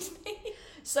 remind me.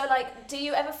 So like, do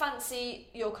you ever fancy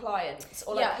your clients,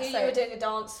 or like who you were doing a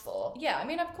dance for? Yeah, I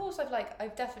mean, of course,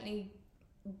 I've definitely.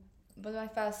 When I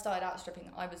first started out stripping,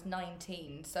 I was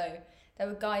 19, so there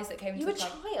were guys that came. You were a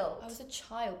child. I was a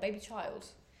child, baby child,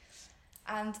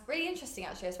 and really interesting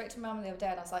actually. I spoke to my mum the other day,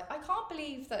 and I was like, I can't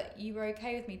believe that you were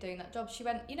okay with me doing that job. She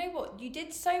went, you know what? You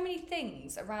did so many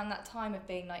things around that time of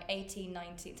being like 18,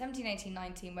 19, 17, 18,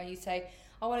 19, where you say,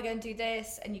 I want to go and do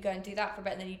this, and you go and do that for a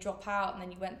bit, and then you drop out, and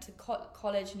then you went to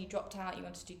college and you dropped out. You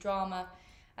wanted to do drama,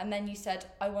 and then you said,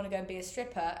 I want to go and be a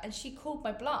stripper, and she called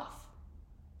my bluff.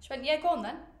 She went, yeah, go on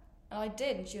then. And I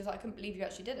did, and she was like, I couldn't believe you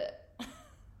actually did it.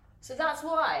 So that's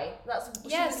why.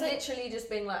 She was literally just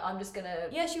being like, I'm just gonna.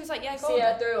 Yeah, she was like, yeah, go see on.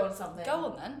 her then. through on something. Go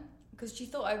on then, because she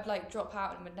thought I would like drop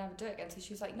out and would never do it again. So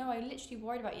she was like, no, I literally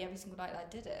worried about you every single night that I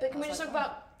did it. But can we just talk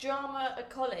about drama at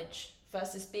college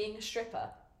versus being a stripper?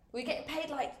 We get paid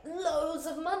like loads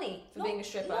of money for being a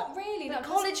stripper. Not really. But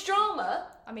college drama.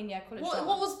 I mean, yeah, college drama.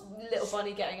 What was Little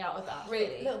Bunny getting out of that?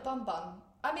 Really? Little Bun Bun.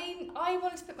 I mean, I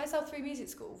wanted to put myself through music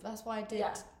school. That's why I did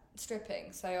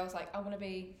stripping. So I was like, I want to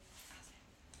be.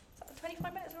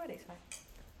 25 minutes already, so.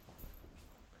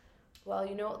 Well,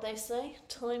 you know what they say,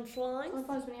 time flies. Time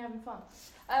flies when you're having fun.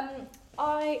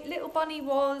 Little Bunny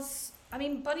was. I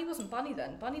mean, Bunny wasn't Bunny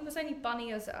then. Bunny was only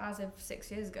Bunny as of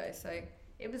 6 years ago. So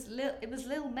it was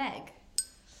Lil Meg.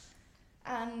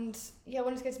 And yeah, I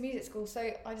wanted to go to music school.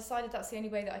 So I decided that's the only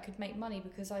way that I could make money,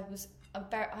 because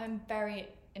I'm very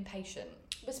impatient.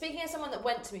 But speaking as someone that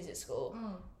went to music school,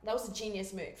 that was a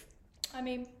genius move. I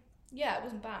mean, yeah, it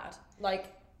wasn't bad. Like,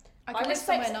 I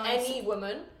respect any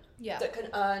woman that can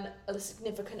earn a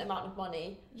significant amount of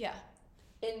money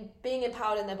in being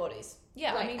empowered in their bodies.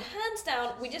 Yeah, like, I mean, hands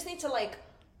down, we just need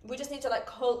to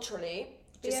culturally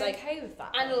just be okay with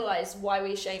that. Analyse why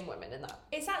we shame women in that.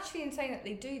 It's actually insane that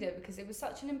they do though, because it was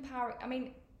such an empowering. I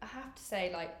mean, I have to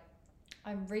say, like,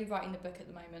 I'm rewriting the book at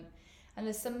the moment, and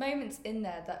there's some moments in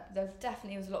there that there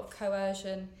definitely was a lot of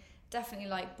coercion. Definitely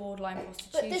like borderline prostitution.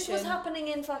 But this was happening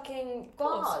in fucking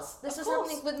bars. This was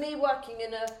happening with me working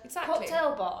in a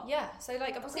cocktail bar. Yeah, so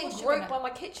like I was getting groped by my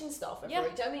kitchen staff every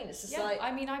week. Do you know what I mean? It's just like.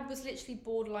 I mean, I was literally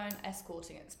borderline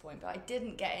escorting at this point, but I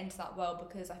didn't get into that world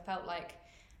because I felt like,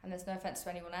 and there's no offense to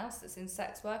anyone else that's in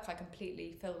sex work, I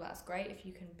completely feel that's great if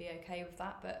you can be okay with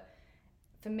that. But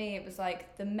for me, it was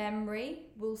like the memory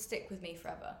will stick with me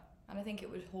forever, and I think it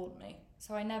would haunt me.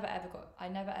 So I never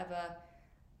ever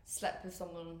slept with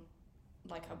someone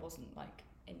like I wasn't like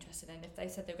interested in. If they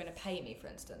said they were going to pay me, for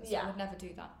instance, I would never do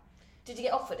that. Did you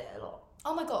get offered it a lot?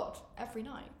 Oh my god, every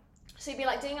night. So you'd be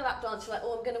like doing a lap dance, you're like,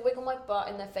 oh, I'm going to wiggle my butt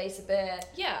in their face a bit.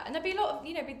 Yeah, and there'd be a lot of,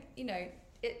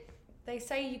 they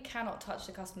say you cannot touch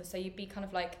the customer, so you'd be kind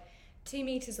of like 2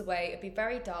 meters away, it'd be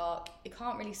very dark, you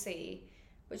can't really see,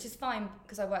 which is fine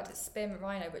because I worked at Spearmint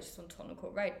Rhino, which is on Tottenham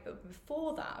Court Road, but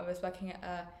before that I was working at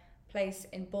a place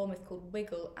in Bournemouth called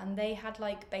Wiggle, and they had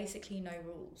like basically no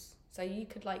rules. So you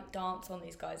could like dance on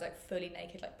these guys like fully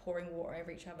naked, like pouring water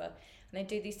over each other, and they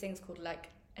do these things called like,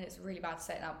 and it's really bad to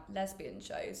say it now, lesbian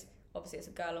shows. Obviously it's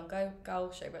a girl on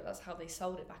girl show, but that's how they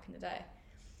sold it back in the day.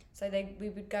 So we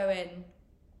would go in,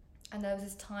 and there was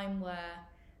this time where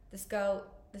this girl,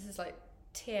 this is like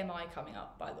TMI coming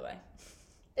up, by the way.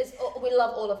 We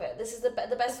love all of it. This is the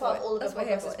best part of all of the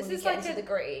podcasts when we get into the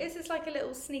gritty. This is like a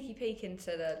little sneaky peek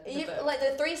into the book. Like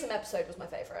the threesome episode was my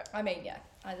favourite. I mean, yeah,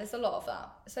 there's a lot of that.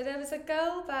 So there was a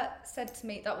girl that said to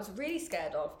me that I was really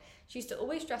scared of. She used to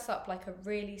always dress up like a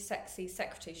really sexy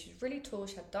secretary. She was really tall,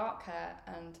 she had dark hair,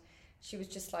 and she was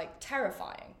just like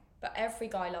terrifying. But every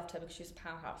guy loved her because she was a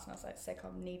powerhouse, and I was like, sick, I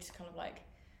need to kind of like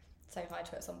say hi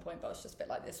to her at some point, but I was just a bit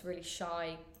like this really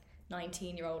shy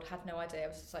 19-year-old, had no idea. I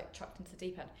was just like chucked into the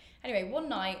deep end. Anyway, one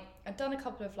night I'd done a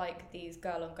couple of like these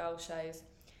girl on girl shows.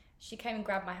 She came and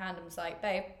grabbed my hand and was like,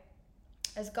 babe,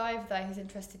 there's a guy over there who's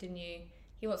interested in you,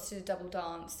 he wants to do a double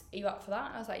dance, are you up for that?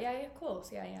 And I was like, yeah, of course,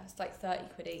 yeah, it's like 30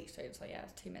 quid each, so it was like, yeah,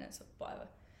 it's 2 minutes or whatever.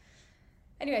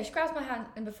 Anyway, she grabs my hand,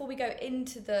 and before we go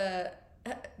into the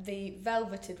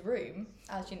velveted room,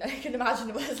 as you know, you can imagine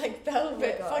it was like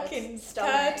velvet fucking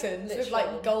curtains with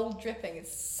like gold dripping.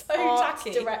 It's so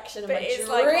tacky. Direction of but my it's dreams.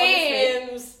 like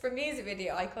honestly, for a music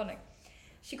video, iconic.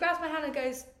 She grabs my hand and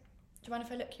goes, do you mind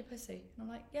if I lick your pussy? And I'm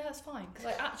like, yeah, that's fine. Because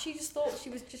I actually just thought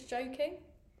she was just joking.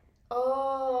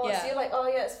 Oh, yeah. So you're like, oh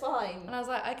yeah, it's fine. And I was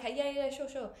like, okay, yeah,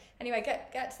 sure. Anyway,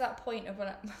 get to that point of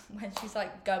when she's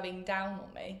like going down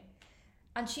on me.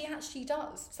 And she actually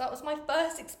does. So that was my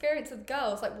first experience with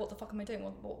girls. Like, what the fuck am I doing?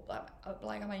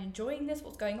 Like, am I enjoying this?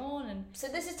 What's going on? And so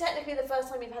this is technically the first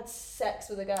time you've had sex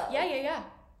with a girl. Yeah.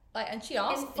 Like, and she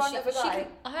asked in front of a guy.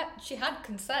 She had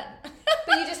consent.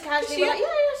 But you just casually were like, yeah,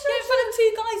 sure. Yeah, in front of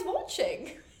 2 guys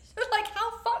watching. Like,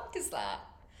 how fucked is that?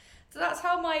 So that's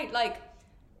how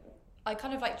I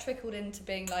kind of like trickled into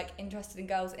being like interested in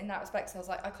girls in that respect. So I was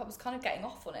like, I was kind of getting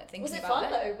off on it, thinking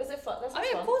about it. Was it fun though? Was it fun? I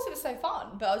mean, of course it was so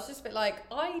fun, but I was just a bit like,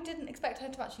 I didn't expect her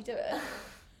to actually do it.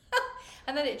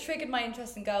 And then it triggered my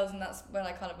interest in girls, and that's when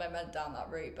I kind of went down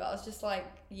that route. But I was just like,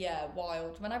 yeah,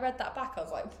 wild. When I read that back, I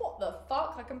was like, what the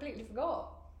fuck? I completely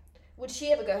forgot. Would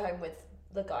she ever go home with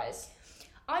the guys?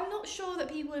 I'm not sure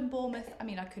that people in Bournemouth, I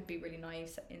mean, I could be really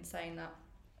naive in saying that.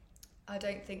 I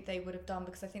don't think they would have done,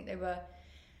 because I think they were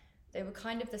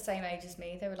kind of the same age as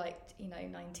me. They were like,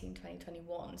 19, 20,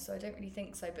 21. So I don't really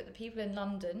think so. But the people in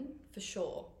London, for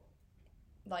sure,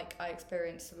 like I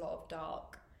experienced a lot of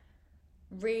dark,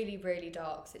 really, really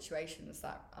dark situations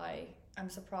that I am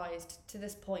surprised to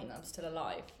this point I'm still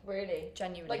alive. Really?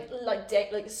 Genuinely.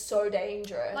 Like so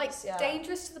dangerous. Like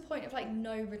dangerous to the point of like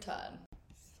no return.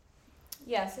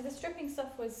 Yeah, so the stripping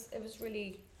stuff was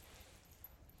really...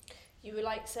 You were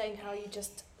like saying how you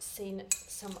just seen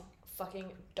some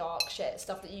fucking dark shit,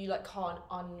 stuff that you like can't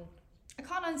I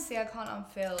can't unsee, I can't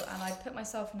unfeel, and I put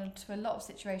myself into a lot of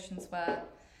situations where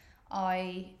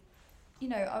I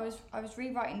was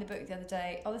rewriting the book the other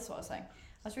day. Oh, this is what I was saying.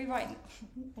 I was rewriting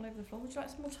all over the floor. Would you like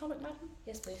some more tonic, madam?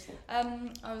 Yes, please.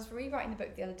 I was rewriting the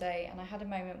book the other day, and I had a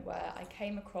moment where I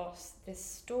came across this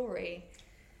story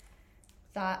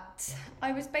that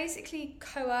I was basically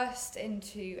coerced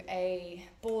into a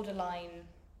borderline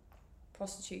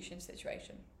prostitution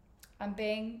situation. And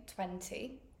being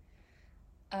 20,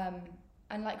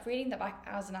 and like reading that back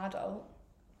as an adult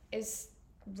is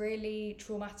really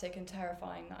traumatic and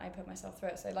terrifying that I put myself through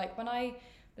it. So like when I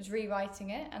was rewriting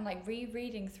it and like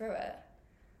rereading through it,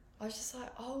 I was just like,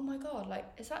 oh my god, like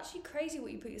it's actually crazy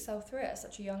what you put yourself through at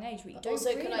such a young age. What you don't also,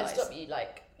 realise. Can I stop you?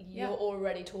 Like you're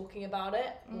already talking about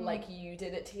it like you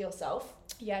did it to yourself.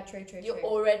 Yeah, true. You're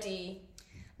already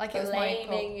like it was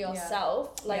blaming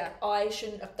yourself. I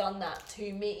shouldn't have done that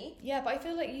to me. Yeah, but I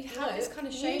feel like you have this kind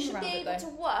of shame around it. You should be able to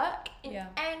work in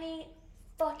any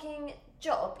fucking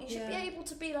job. You should be able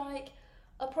to be like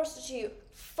a prostitute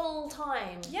full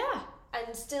time. Yeah.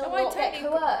 And still not get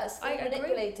coerced and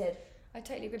manipulated. I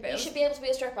totally agree. But you should be able to be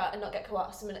a stripper and not get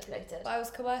coerced and manipulated. But I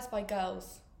was coerced by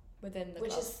girls within the club.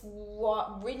 Which is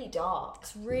what really dark.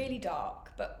 It's really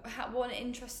dark. But what an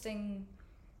interesting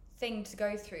thing to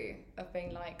go through of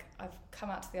being like, I've come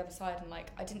out to the other side and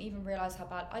like, I didn't even realise how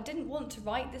bad, I didn't want to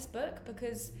write this book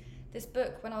because this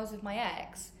book, when I was with my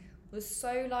ex, was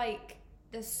so like,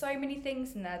 there's so many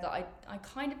things in there that I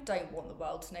kind of don't want the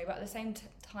world to know, but at the same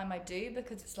time I do,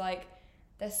 because it's like,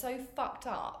 they're so fucked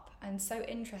up and so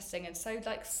interesting and so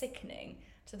like sickening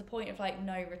to the point of like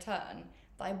no return,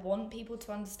 that I want people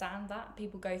to understand that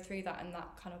people go through that in that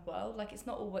kind of world. Like, it's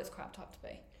not all what it's crapped up to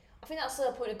be. I think that's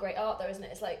the point of great art though, isn't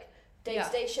it? It's like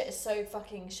day-to-day shit is so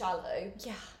fucking shallow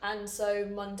and so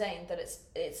mundane that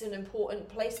it's an important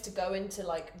place to go into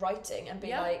like writing and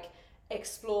be like,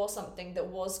 explore something that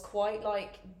was quite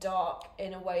like dark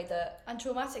in a way that, and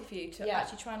traumatic for you to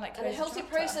actually try and like and a healthy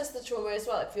process the trauma as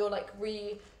well. If you're like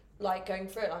going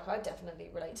through it, like I definitely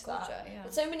relate to that.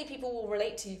 But so many people will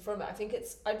relate to you from it. I think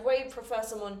I'd way prefer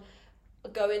someone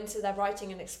go into their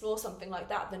writing and explore something like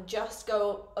that than just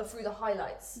go through the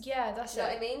highlights. Yeah, that's you know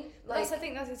what I mean? Like, I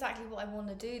think that's exactly what I want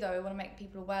to do though. I want to make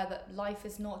people aware that life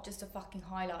is not just a fucking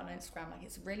highlight on Instagram. Like,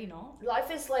 it's really not. Life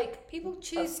is like, people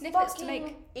choose snippets to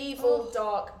make evil,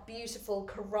 dark, beautiful,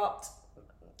 corrupt,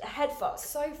 head fuck.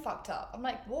 So fucked up. I'm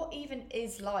like, what even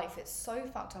is life? It's so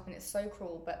fucked up and it's so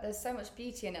cruel, but there's so much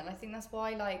beauty in it, and I think that's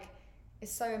why like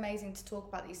it's so amazing to talk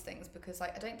about these things, because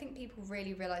like I don't think people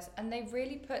really realise, and they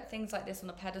really put things like this on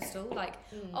a pedestal, like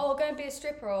oh, I'll go and be a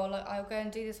stripper, or like I'll go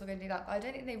and do this, I'll go and do that. But I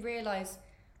don't think they realise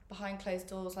behind closed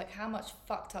doors like how much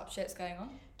fucked up shit's going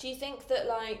on. Do you think that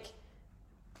like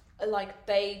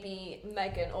baby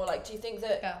Megan, or like do you think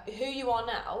that who you are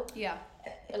now,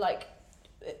 like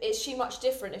is she much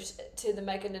different to the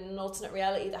Megan in an alternate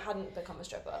reality that hadn't become a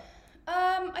stripper?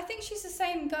 I think she's the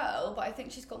same girl, but I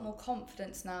think she's got more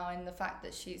confidence now in the fact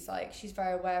that she's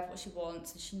very aware of what she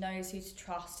wants and she knows who to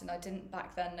trust, and I didn't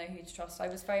back then know who to trust. I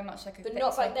was very much like a But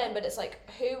not back then, but it's like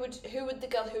who would the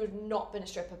girl who had not been a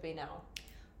stripper be now?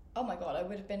 Oh my god, I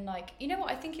would have been like, you know what,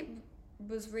 I think it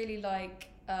was really like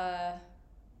I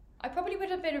probably would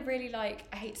have been a really like,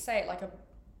 I hate to say it, like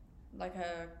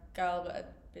a girl that had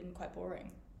been quite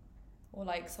boring, or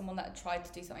like someone that had tried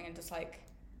to do something and just like,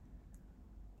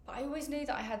 but I always knew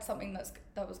that I had something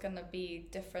that was going to be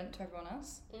different to everyone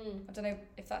else. I don't know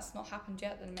if that's not happened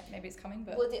yet, then maybe it's coming.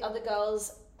 But were the other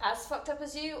girls as fucked up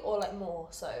as you, or like more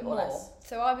so, or less?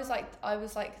 So I was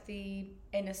like the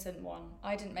innocent one.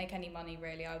 I didn't make any money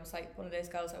really. I was like one of those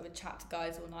girls that would chat to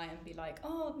guys all night and be like,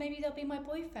 oh, maybe they'll be my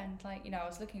boyfriend. Like, you know, I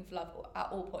was looking for love at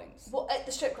all points. What, at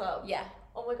the strip club? Yeah.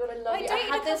 Oh my god, I love you. I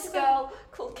had this girl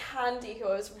called Candy who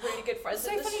I was really good friends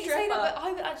with. So funny you say that,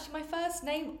 but my first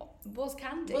name was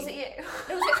Candy. Was it you? It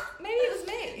was maybe it was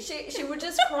me. She would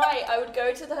just cry. I would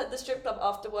go to the strip club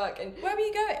after work, and where were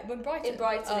you going? In Brighton. In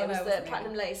Brighton, it was the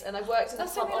Platinum Lace, and I worked in the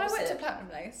pub opposite. I went to Platinum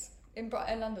Lace in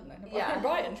London though. Yeah. In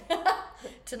Brighton.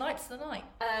 Tonight's the night.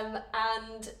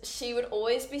 And she would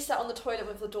always be sat on the toilet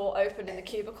with the door open in the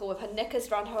cubicle with her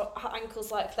knickers around her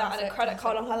ankles like that, and a credit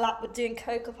card on her lap, with doing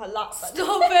coke up her lap.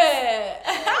 Stop it!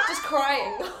 Just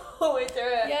crying all the way through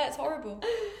it. Yeah, it's horrible.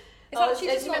 I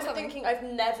remember thinking, I've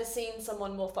never seen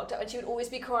someone more fucked up, and she would always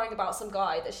be crying about some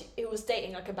guy who was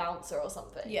dating like a bouncer or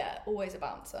something. Yeah, always a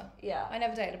bouncer. Yeah. I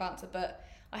never dated a bouncer, but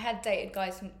I had dated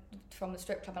guys from the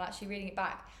strip club, and actually reading it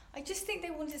back, I just think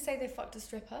they wanted to say they fucked a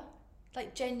stripper.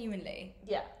 Like, genuinely.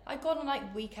 Yeah. I'd gone on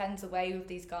like weekends away with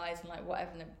these guys and like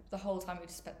whatever, and the whole time we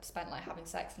just spent like having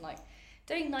sex and like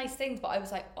doing nice things, but I was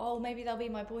like, oh, maybe they'll be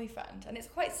my boyfriend. And it's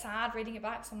quite sad reading it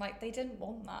back, so I'm like, they didn't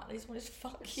want that. They just wanted to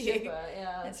fuck you. Stripper,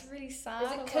 yeah. It's really sad.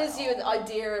 Is it because you had the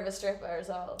idea of a stripper as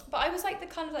well? But I was like the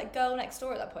kind of like girl next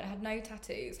door at that point. I had no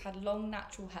tattoos, had long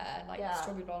natural hair, like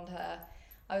strawberry blonde hair.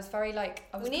 I was very like,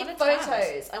 I was We need photos.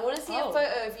 Tanned. I want to see a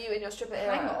photo of you in your stripper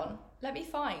era. Hang on. Let me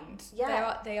find.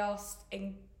 Yeah. They are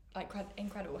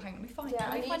incredible. Hang on, let me find. Yeah,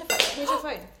 let me find a phone. Here's your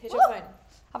phone. Here's your phone.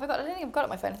 Have I got? I don't think I've got it on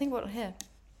my phone. I think I've got it here.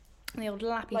 The old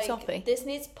lappy toppy. This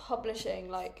needs publishing.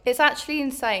 Like, it's actually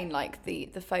insane. Like the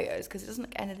photos, because it doesn't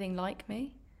look anything like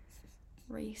me.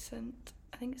 Recent.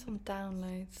 I think it's on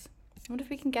downloads. I wonder if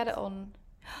we can get it on.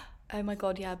 Oh my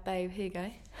god, yeah, babe. Here you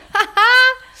go.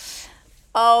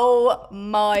 Oh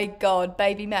my god,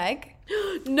 baby Meg.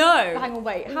 No. Hang on,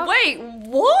 wait. Wait,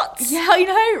 what? Yeah, I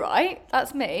know, right?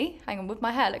 That's me. Hang on, with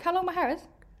my hair. Look how long my hair is.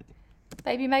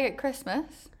 Baby Meg at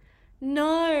Christmas.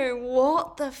 No,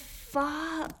 what the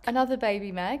fuck? Another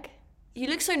baby Meg. You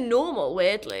look so normal,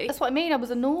 weirdly. That's what I mean, I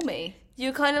was a normie.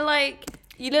 You're kind of like,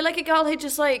 you look like a girl who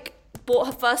just like bought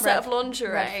her first set of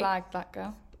lingerie. Red flag, black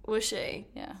girl. Was she?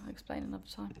 Yeah, I'll explain another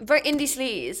time. Very indie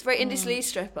sleaze, sleaze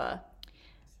stripper.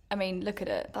 I mean, look at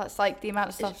it. That's like the amount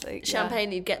of stuff that...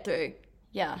 Champagne you'd get through.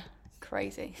 Yeah,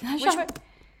 crazy.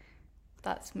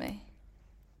 That's me.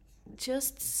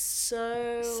 just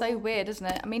so weird, isn't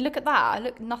it? I mean, look at that. I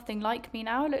look nothing like me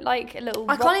now. I look like a little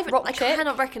I chick.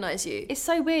 cannot recognise you. It's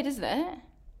so weird, isn't it?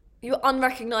 You're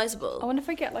unrecognisable. I wonder if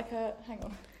I get like a... Hang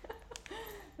on.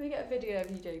 Let me get a video of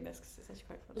you doing this because it's actually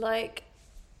quite funny. Like,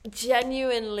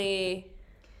 genuinely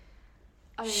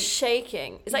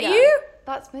shaking. Is that you?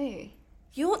 That's me.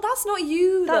 That's not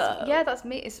you, though. Yeah, that's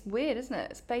me. It's weird, isn't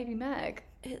it? It's baby Meg.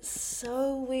 It's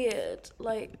so weird.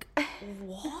 Like,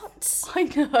 what? I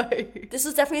know. This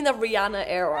was definitely in the Rihanna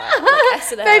era. Like,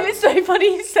 S&M. Babe, it's so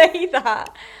funny you say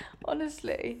that.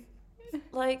 Honestly.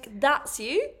 Like, that's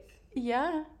you?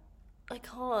 Yeah. I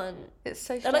can't. It's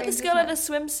so strange. I like this girl in a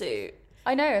swimsuit.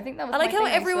 I know, I think that was I like my how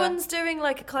thing, everyone's doing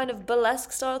like a kind of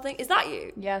burlesque style thing. Is that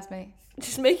you? Yeah, it's me.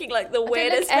 Just making like the I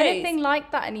weirdest don't look face. anything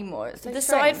like that anymore. It's so the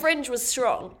strange. side fringe was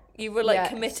strong. You were like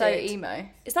committed. So emo.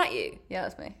 Is that you? Yeah,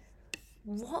 that's me.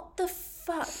 What the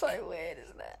fuck? So weird,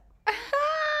 isn't it?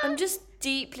 I'm just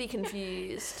deeply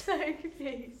confused. So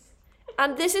confused.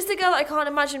 And this is the girl that I can't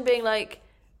imagine being like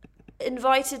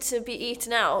invited to be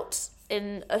eaten out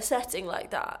in a setting like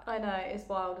that. I know, it's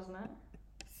wild, isn't it?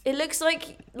 It looks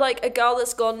like a girl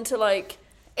that's gone to like.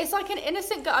 It's like an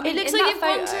innocent girl. I mean, it looks in like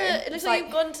that you've photo, gone to. It looks like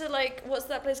you've gone to like what's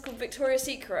that place called, Victoria's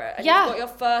Secret, and Yeah. you've got your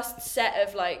first set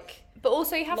of like. But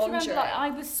also you have to remember, lingerie. like, I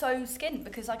was so skint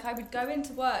because like I would go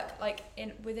into work like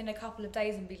within a couple of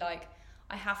days and be like,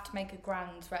 I have to make a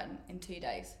grand rent in 2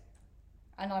 days,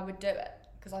 and I would do it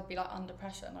because I'd be like under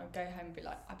pressure, and I'd go home and be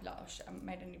like, oh shit, I haven't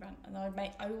made any rent, and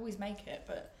I'd always make it,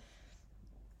 but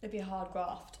it'd be a hard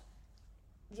graft.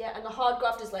 Yeah, and the hard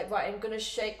graft is like, right, I'm gonna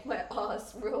shake my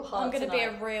ass real hard. I'm gonna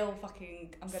tonight. be a real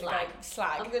fucking. I'm gonna Slag. go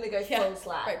slag. I'm gonna go full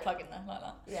slag. Great plug in there like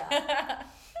that. Yeah.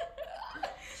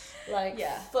 Like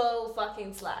full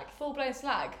fucking slag. Full blown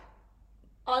slag.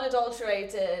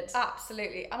 Unadulterated.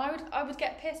 Absolutely. And I would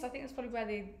get pissed. I think that's probably where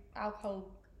the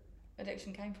alcohol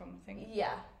addiction came from, I think.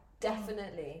 Yeah,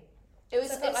 definitely.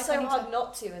 It's like so hard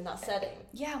not to in that setting.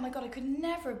 Yeah, oh my god, I could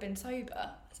never have been sober.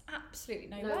 There's absolutely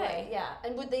no way. Yeah.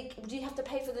 And would you have to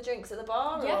pay for the drinks at the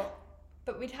bar? Yeah. Or?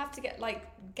 But we'd have to get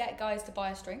guys to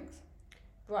buy us drinks.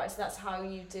 Right, so that's how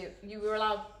you do. You were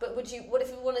allowed, but what if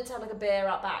you wanted to have like a beer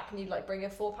out back and you'd like bring a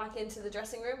 4-pack into the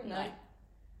dressing room? No.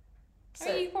 So,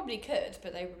 I mean, you probably could,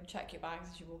 but they would check your bags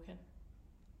as you walk in,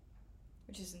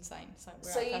 which is insane.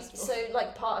 So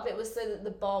like part of it was so that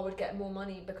the bar would get more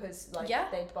money because like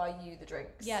they'd buy you the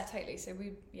drinks. Yeah, totally. So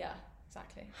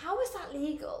exactly. How is that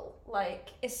legal?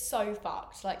 Like, it's so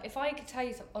fucked. Like, if I could tell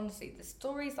you something, honestly, the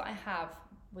stories that I have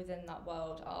within that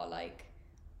world are like,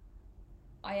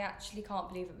 I actually can't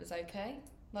believe it was okay.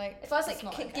 Like, if I was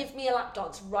like, give me a lap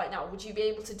dance right now, would you be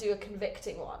able to do a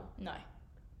convicting one? No.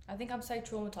 I think I'm so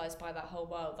traumatised by that whole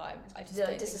world that I just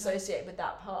don't disassociate with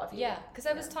that part of you. Yeah, because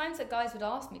there was times that guys would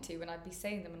ask me to when I'd be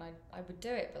seeing them, and I would do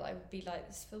it, but I would be like,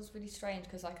 this feels really strange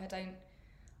because like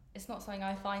it's not something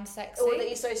I find sexy. Or that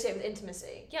you associate with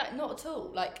intimacy. Yeah, not at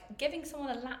all. Like giving someone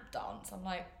a lap dance, I'm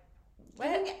like,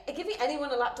 Giving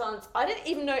anyone a lap dance, I didn't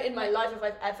even know in my life if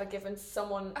I've ever given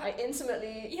someone I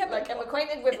intimately am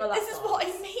acquainted with a lap dance. This is what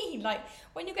I mean. Like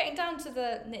when you're getting down to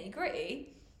the nitty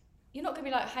gritty, you're not gonna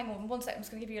be like, hang on 1 second, I'm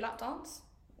just gonna give you a lap dance.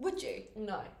 Would you?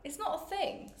 No. It's not a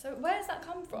thing. So where's that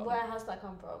come from? Where has that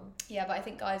come from? Yeah, but I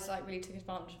think guys like really took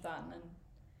advantage of that, and then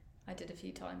I did a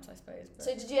few times, I suppose. But.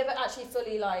 So did you ever actually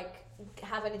fully like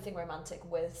have anything romantic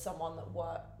with someone that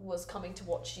was coming to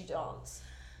watch you dance?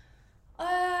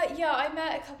 Yeah, I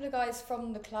met a couple of guys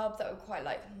from the club that were quite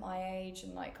like my age,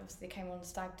 and like obviously they came on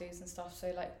stag do's and stuff.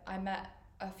 So like I met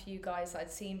a few guys that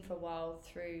I'd seen for a while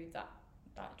through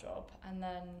that job, and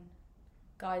then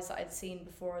guys that I'd seen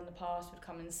before in the past would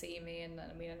come and see me, and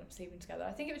then we ended up sleeping together.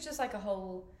 I think it was just like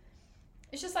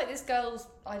it's just like this girl's,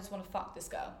 I just want to fuck this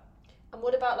girl. And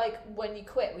what about like when you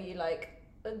quit? Were you like,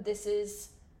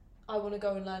 I want to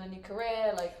go and learn a new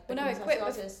career? Like, well, no, I quit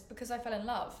because I fell in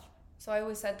love. So I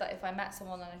always said that if I met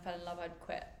someone and I fell in love, I'd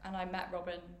quit. And I met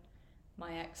Robin,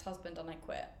 my ex-husband, and I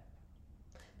quit.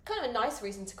 Kind of a nice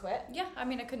reason to quit. Yeah, I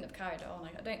mean, I couldn't have carried it on.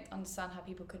 I don't understand how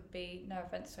people could be, no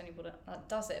offence to anyone that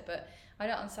does it, but I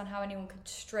don't understand how anyone could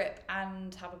strip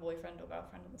and have a boyfriend or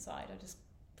girlfriend on the side.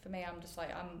 For me, I'm just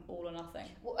like, I'm all or nothing.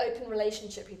 Well, open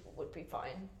relationship people would be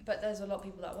fine. But there's a lot of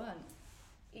people that weren't.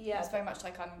 Yeah. It's very much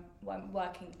like I'm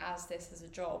working as this as a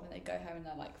job, and they go home and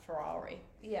they're like Ferrari.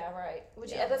 Yeah, right. Would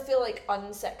you ever feel like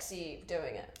unsexy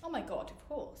doing it? Oh my god, of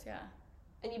course, yeah.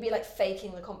 And you'd be like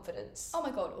faking the confidence. Oh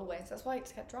my god, always. That's why I used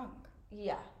to get drunk.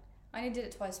 Yeah. I only did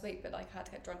it twice a week, but like I had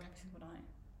to get drunk every single night.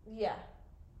 Yeah.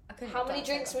 I couldn't. How many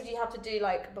drinks would you have to do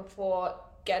like before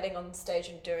getting on stage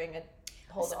and doing a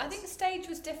whole dance? I think the stage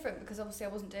was different because obviously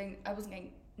I was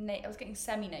getting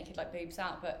semi-naked, like boobs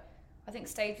out, but I think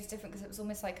stage was different because it was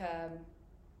almost like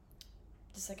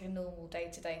just like a normal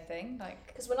day-to-day thing, like.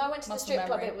 Because when I went to the strip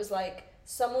club, it was like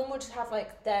someone would have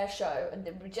like their show, and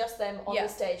it would be just them on the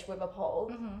stage with a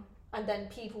pole, and then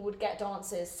people would get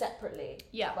dances separately.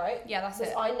 Yeah. Right. Yeah, that's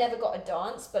it. I never got a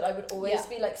dance, but I would always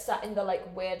be like sat in the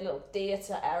like weird little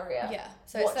theatre area. Yeah.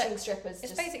 So watching strippers.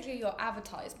 It's basically your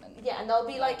advertisement. Yeah, and they'll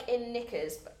be like in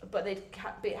knickers, but they'd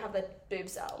have their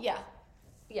boobs out. Yeah.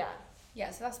 Yeah.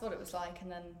 Yeah. So that's what it was like,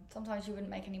 and then sometimes you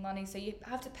wouldn't make any money, so you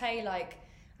have to pay like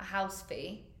a house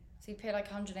fee, so you pay like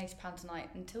 £180 a night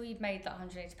until you've made that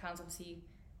 £180. Obviously,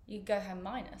 you go home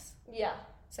minus. Yeah.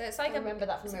 So it's like I remember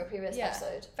that from your previous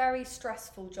episode. Very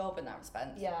stressful job in that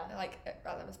respect. Yeah. Like at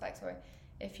that respect, sorry.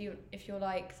 If you're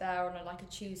like there on a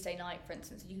Tuesday night, for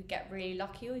instance, you could get really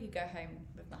lucky, or you could go home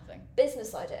with nothing.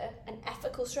 Business idea: an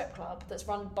ethical strip club that's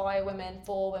run by women,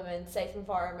 for women, safe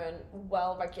environment,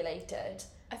 well regulated.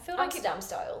 I feel like Amsterdam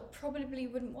style probably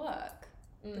wouldn't work.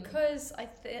 Because I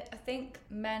think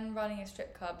men running a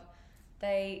strip club,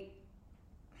 they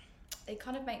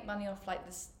kind of make money off like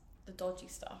the dodgy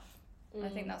stuff. I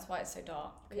think that's why it's so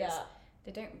dark. Yeah.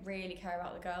 They don't really care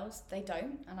about the girls. They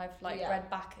don't. And I've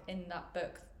read back in that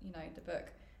book, the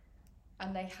book,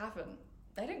 and they haven't.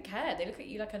 They don't care. They look at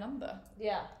you like a number.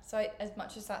 Yeah. So as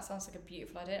much as that sounds like a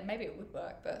beautiful idea, maybe it would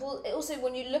work, but... Well, also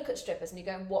when you look at strippers and you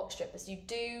go and watch strippers, you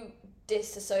do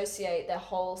disassociate their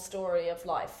whole story of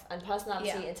life and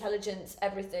personality, intelligence,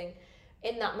 everything.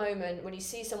 In that moment, when you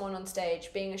see someone on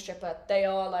stage being a stripper, they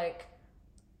are like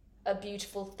a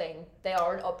beautiful thing. They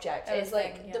are an object. It's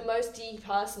like the most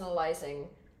depersonalizing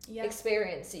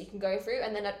experience that you can go through.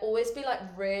 And then I'd always be like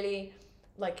really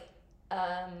like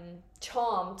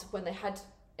charmed when they had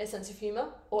a sense of humor,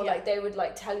 or like they would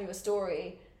like tell you a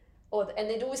story, and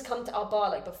they'd always come to our bar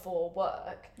like before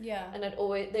work. Yeah. And I'd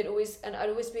always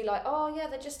be like, oh yeah,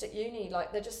 they're just at uni,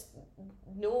 like they're just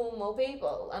normal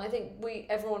people. And I think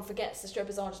everyone forgets the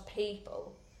strippers are just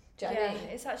people. Do you know what I mean?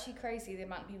 It's actually crazy the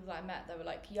amount of people that I met that were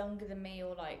like younger than me,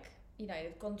 or like,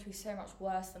 they've gone through so much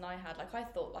worse than I had. Like I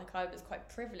thought like I was quite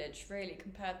privileged really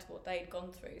compared to what they'd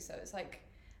gone through. So it's like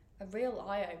a real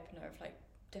eye opener of like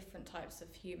different types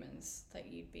of humans that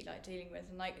you'd be like dealing with,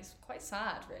 and like it's quite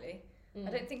sad really. I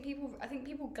think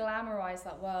people glamorize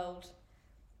that world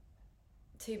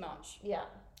too much. Yeah.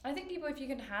 I think people, if you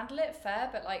can handle it, fair,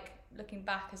 but like looking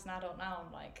back as an adult now,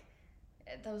 I'm like,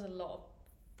 there was a lot of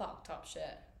fucked up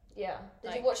shit. Yeah.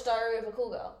 Did you watch Diary of a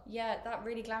Cool Girl? Yeah, that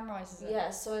really glamorizes it. Yeah,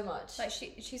 so much. Like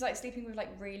she's like sleeping with like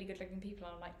really good looking people,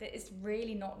 and I'm like, it's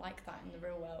really not like that in the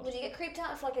real world. Would you get creeped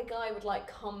out if like a guy would like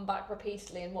come back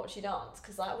repeatedly and watch you dance?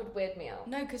 Because that would weird me out.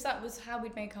 No, because that was how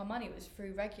we'd make our money, was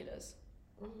through regulars.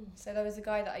 So there was a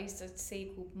guy that I used to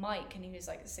see called Mike, and he was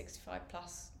like a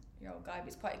 65-plus-year-old guy. He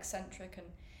was quite eccentric and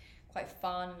quite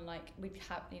fun, and like we'd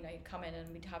have, he'd come in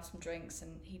and we'd have some drinks,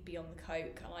 and he'd be on the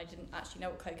coke, and I didn't actually know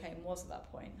what cocaine was at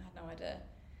that point. I had no idea.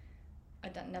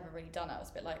 I'd never really done it. I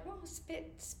was a bit like,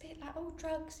 it's a bit like old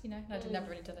drugs, and I'd never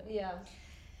really done it. Yeah.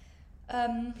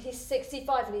 He's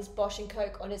 65 and he's boshing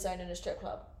coke on his own in a strip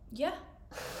club. Yeah.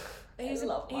 He was a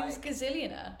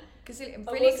gazillionaire.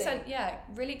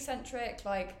 Really eccentric.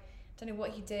 Like, don't know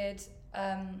what he did,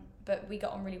 but we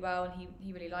got on really well, and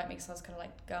he really liked me, because I was kind of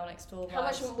like girl next door. How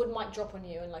much would Mike drop on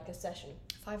you in like a session?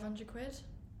 500 quid.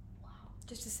 Wow.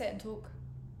 Just to sit and talk,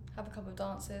 have a couple of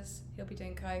dances. He'll be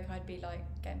doing coke, I'd be like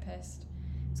getting pissed.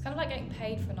 It's kind of like getting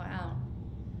paid for a night out.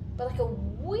 But like a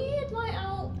weird night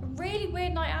out? A really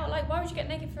weird night out. Like, why would you get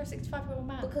naked for a 65-year-old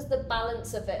man? Because the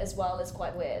balance of it as well is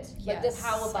quite weird. Like the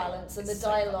power balance and the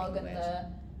dialogue and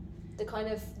the kind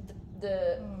of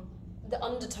the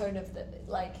undertone of the,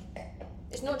 like,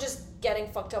 it's not just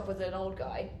getting fucked up with an old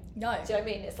guy. No. Do you know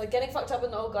what I mean? It's like getting fucked up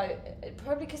with an old guy,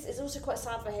 probably because it's also quite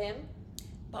sad for him.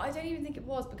 But I don't even think it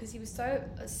was, because he was so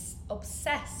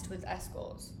obsessed with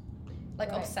escorts.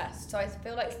 Like, obsessed. So I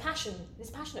feel like...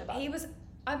 He's passionate about it.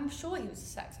 I'm sure he was a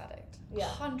sex addict. Yeah.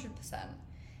 100%.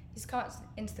 He's come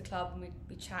into the club and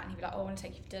we'd chat, and he'd be like, I want to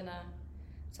take you for dinner.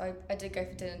 So I did go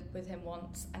for dinner with him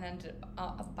once, and ended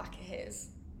up back at his.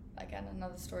 Again,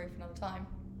 another story for another time.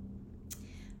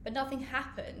 But nothing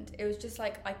happened. It was just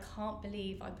like, I can't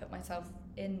believe I put myself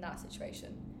in that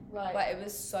situation. Right. But it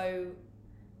was so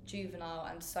juvenile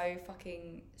and so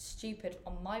fucking stupid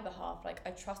on my behalf. Like,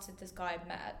 I trusted this guy I'd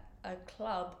met at a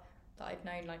club that I'd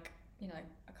known, like, met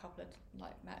a couple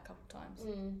of times.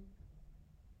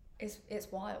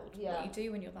 It's wild what you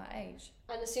do when you're that age.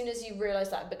 And as soon as you realise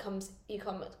that, you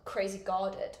become crazy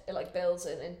guarded. It like builds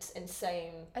an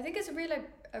insane... I think it's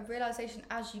a realisation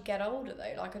as you get older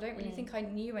though. Like, I don't really think I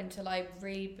knew until I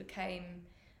really became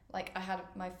like, I had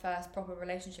my first proper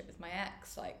relationship with my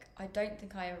ex, like, I don't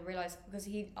think I ever realised, because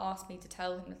he asked me to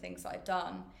tell him the things that I'd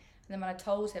done, and then when I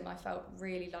told him, I felt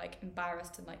really, like,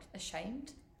 embarrassed and, like,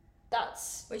 ashamed.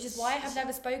 Which is why I have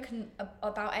never spoken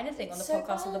about anything on the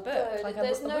podcast or the book. Like,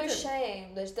 there's no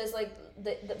shame. There's like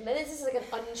this is like an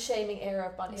unshaming era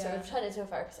of Bunny. So we've turned into a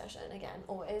therapy session again.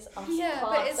 Always us,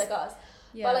 but it's like us.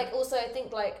 Yeah. But like also I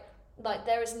think like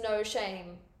there is no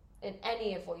shame in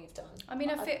any of what you've done. I mean,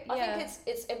 I think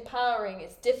it's empowering.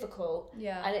 It's difficult.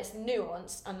 Yeah. And it's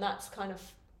nuanced, and that's kind of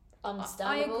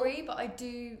understandable. I agree, but I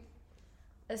do.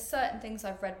 There's certain things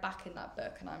I've read back in that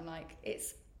book, and I'm like,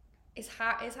 it's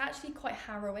actually quite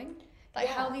harrowing. Like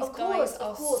how these guys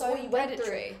are so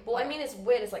predatory. But what I mean is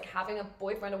weird is like having a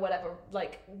boyfriend or whatever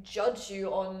like judge you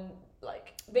on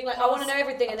like being like, I want to know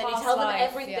everything, and then you tell them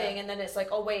everything, and then it's like,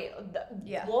 oh wait,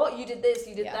 what, you did this,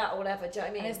 you did that, or whatever. Do you know what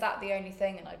I mean? And is that the only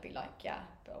thing? And I'd be like, yeah,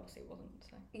 but obviously it wasn't.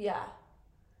 So. Yeah.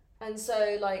 And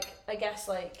so, like, I guess,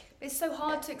 like... It's so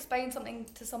hard to explain something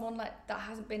to someone, like, that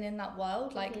hasn't been in that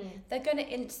world. Like, they're going to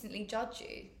instantly judge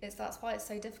you. That's why it's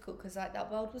so difficult, because, like,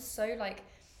 that world was so, like,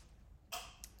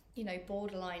 you know,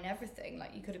 borderline everything.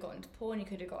 Like, you could have got into porn, you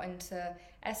could have got into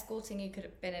escorting, you could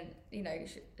have been in, you know,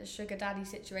 a sugar daddy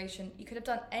situation. You could have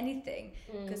done anything,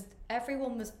 because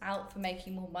everyone was out for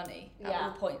making more money at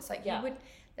all points. Like,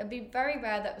 it'd be very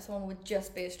rare that someone would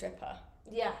just be a stripper.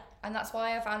 Yeah. And that's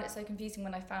why I found it so confusing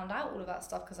when I found out all of that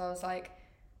stuff, because I was like,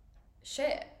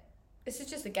 shit, this is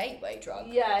just a gateway drug.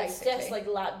 Yeah, basically. It's just like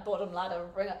bottom ladder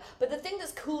ringer. But the thing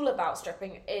that's cool about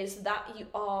stripping is that you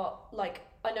are like,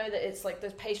 I know that it's like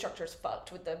the pay structure is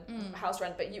fucked with the house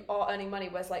rent, but you are earning money,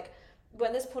 whereas like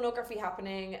when there's pornography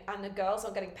happening and the girls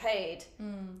aren't getting paid,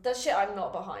 that's shit I'm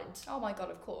not behind. Oh my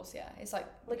god, of course, yeah. It's like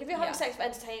if you're having sex for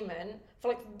entertainment, for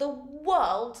like the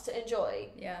world to enjoy,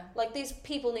 like these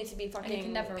people need to be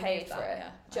fucking paid for it.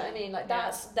 Do you know what I mean? Like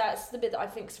that's the bit that I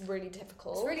think is really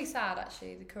difficult. It's really sad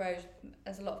actually, the coercion.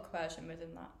 There's a lot of coercion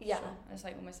within that. Yeah. Sure. It's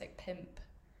like almost like pimp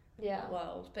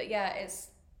world. But yeah, it's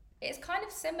kind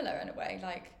of similar in a way,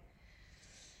 like,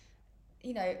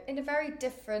 you know, in a very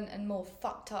different and more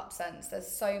fucked up sense. There's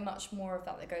so much more of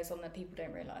that goes on that people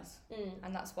don't realise.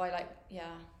 And that's why, like,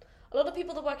 a lot of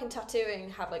people that work in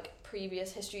tattooing have, like,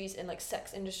 previous histories in, like,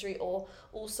 sex industry, or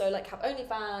also, like, have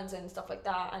OnlyFans and stuff like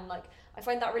that. And, like, I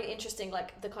find that really interesting,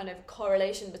 like, the kind of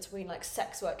correlation between, like,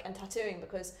 sex work and tattooing,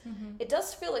 because it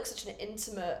does feel like such an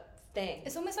intimate thing.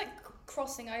 It's almost like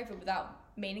crossing over without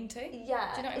meaning to. Yeah. Do you know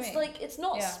what I mean? It's like, it's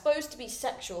not supposed to be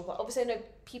sexual, but obviously I know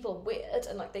people are weird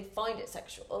and like they find it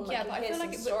sexual. And, like, but I feel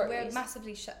like we're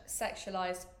massively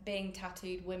sexualised being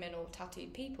tattooed women or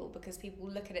tattooed people, because people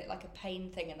look at it like a pain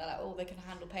thing and they're like, oh, they can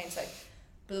handle pain, so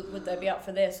would they be up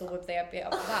for this or would they be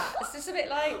up for that? It's just a bit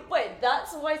like... Wait,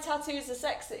 that's why tattoos are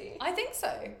sexy? I think so.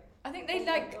 I think they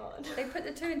they put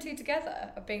the two and two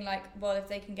together of being like, well, if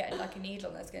they can get like a needle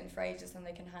on their skin for ages, then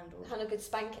they can handle a good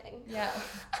spanking. Yeah.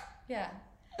 Yeah. ...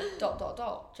 Do you know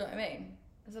what I mean?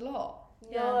 There's a lot.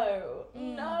 No.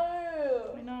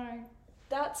 I know.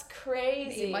 That's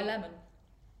crazy. Eat my lemon.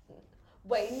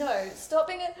 Wait, no. Stop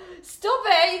it.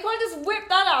 You can't just whip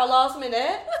that out last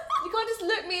minute. You can't just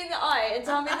look me in the eye and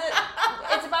tell me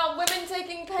that it's about women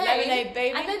taking pain. Lemonade,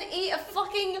 baby. And then eat a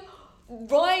fucking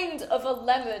rind of a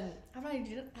lemon. Have I had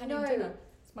dinner?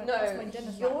 My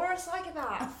dinner you're a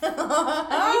psychopath.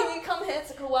 And you come here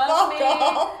to coerce me,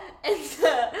 and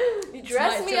you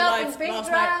dress me up in pink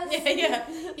dress. Yeah.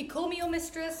 You call me your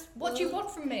mistress. What do you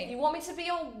want from me? You want me to be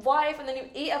your wife, and then you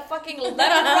eat a fucking lemon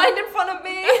right in front of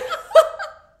me.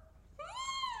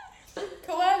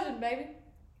 Coercion, baby.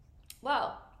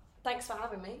 Well, thanks for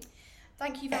having me.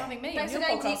 Thank you for having me. Thanks for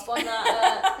going deep on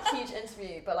that huge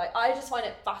interview, but like I just find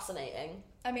it fascinating.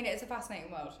 I mean, it's a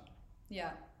fascinating world.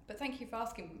 Yeah. But thank you for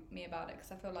asking me about it,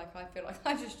 because I feel like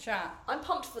I just chat. I'm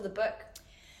pumped for the book.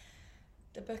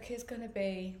 The book is going to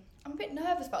be... I'm a bit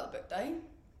nervous about the book, though.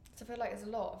 Because I feel like there's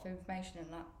a lot of information in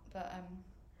that. But,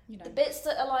 you know. The bits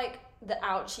that are, like, the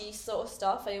ouchy sort of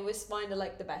stuff, I always find are,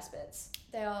 like, the best bits.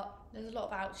 They are. There's a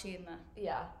lot of ouchy in there.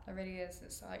 Yeah. There really is.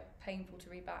 It's, like, painful to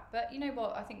read back. But you know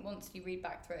what? I think once you read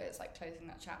back through it, it's, like, closing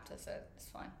that chapter, so it's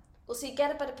fine. Well, so you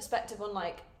get a better perspective on,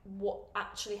 like, what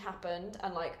actually happened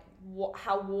and, like,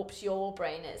 how warped your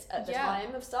brain is at the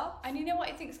time of stuff. And you know what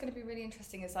I think is going to be really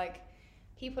interesting is, like,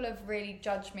 people have really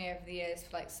judged me over the years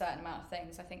for, like, a certain amount of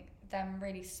things. I think them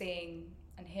really seeing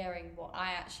and hearing what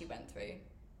I actually went through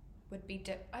would be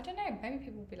I don't know, maybe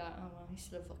people would be like, oh, well, he's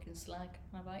still a fucking slag.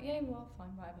 And I'd be like, yeah, well,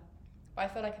 fine, whatever. But I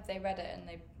feel like if they read it and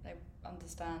they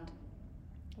understand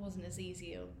it wasn't as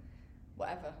easy or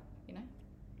whatever, you know?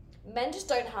 men just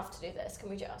don't have to do this. Can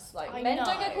we just I men know.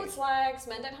 don't get called slags.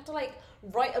 Men don't have to like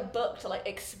write a book to like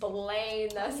explain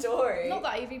their story. Not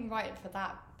that I've even written for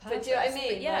that purpose. But do you know what I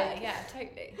mean? Yeah, like, yeah,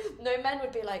 totally. No men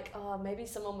would be like, oh, maybe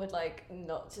someone would like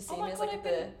not to see me as like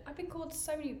I've been called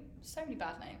so many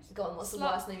bad names. Go on, what's the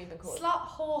worst name you've been called? Slut,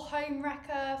 whore, home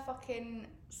wrecker, fucking,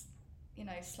 you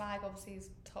know, slag obviously is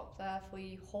top there for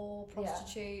you. Whore,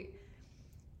 prostitute.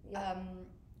 Yeah.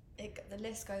 The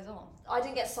list goes on. I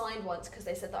didn't get signed once because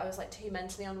they said that I was like too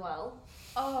mentally unwell.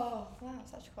 Oh, wow,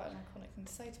 that's actually quite an iconic thing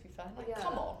to say, to be fair. Like,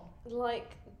 come on.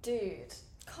 Like, dude.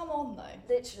 Come on,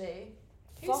 though. Literally.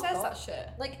 Who says that shit?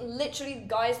 Like, literally,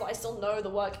 guys that I still know that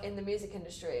work in the music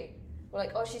industry were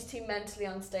like, oh, she's too mentally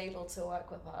unstable to work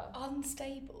with her.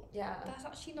 Unstable? Yeah. That's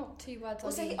actually not 2 words.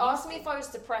 Also, he asked me if I was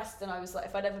depressed, and I was like,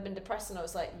 if I'd ever been depressed, and I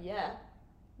was like, yeah.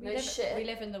 Shit. We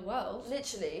live in the world.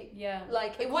 Literally. Yeah.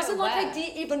 Like, it wasn't like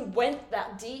I even went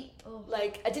that deep. Oh.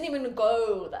 Like, I didn't even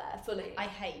go there fully. I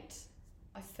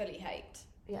fully hate.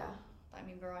 Yeah. I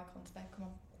mean, we're icons there, come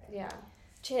on. Yeah.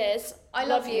 Cheers. I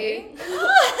love you.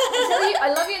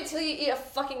 I love you until you eat a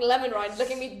fucking lemon rind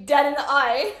looking me dead in the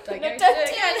eye. Don't do do it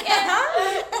it again.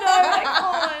 No, I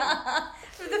can't.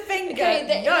 With the finger.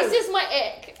 Okay, no. this is my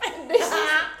ick.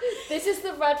 This is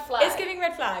the red flag. It's giving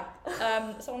red flag.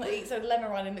 Someone that eats a lemon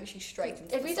rind and looks you straight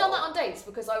into If the we soul. done that on dates,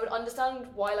 because I would understand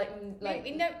why, you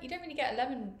don't really get a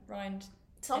lemon rind.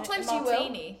 Sometimes a you will.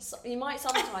 martini. You might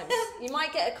sometimes. You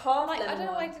might get a carved lemon. I don't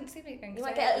know why I one. didn't see anything. You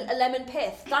might get a lemon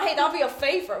pith. That'd be your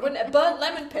favourite, wouldn't it? Burnt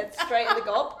lemon pith straight in the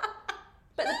gob.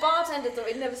 But the bartender thought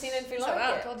he'd never seen anything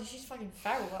like it. God, she's fucking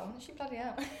feral, that one. She bloody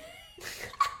hell.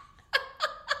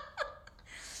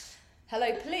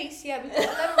 Hello, police. Yeah, we've got a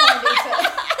lemon rind eater.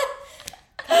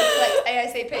 Come collect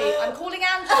ASAP. I'm calling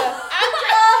Angela.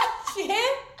 Angela! She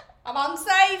here? I'm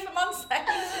unsafe.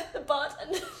 The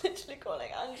bartender literally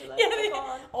calling Angela.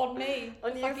 Yeah, on me.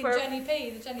 On you fucking for Jenny P.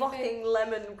 The Jenny P. fucking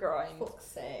lemon grind. Fuck's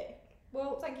sake.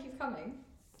 Well, thank you for coming.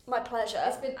 My pleasure.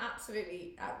 It's been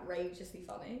absolutely outrageously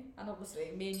funny, and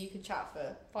obviously me and you could chat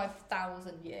for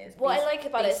 5,000 years. What I like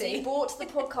about it is that BC. you brought to the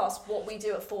podcast what we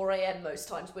do at 4 a.m. most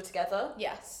times we're together.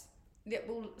 Yes. Yeah,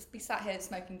 we'll be sat here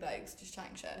smoking bogues, just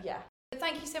chatting shit. Yeah.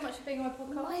 Thank you so much for being on my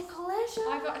podcast. My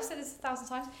pleasure. I've said this 1,000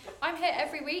 times. I'm here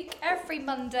every week, every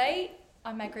Monday.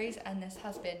 I'm Meg Rees, and this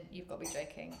has been You've Got to Be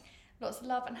Joking. Lots of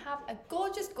love, and have a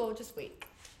gorgeous, gorgeous week.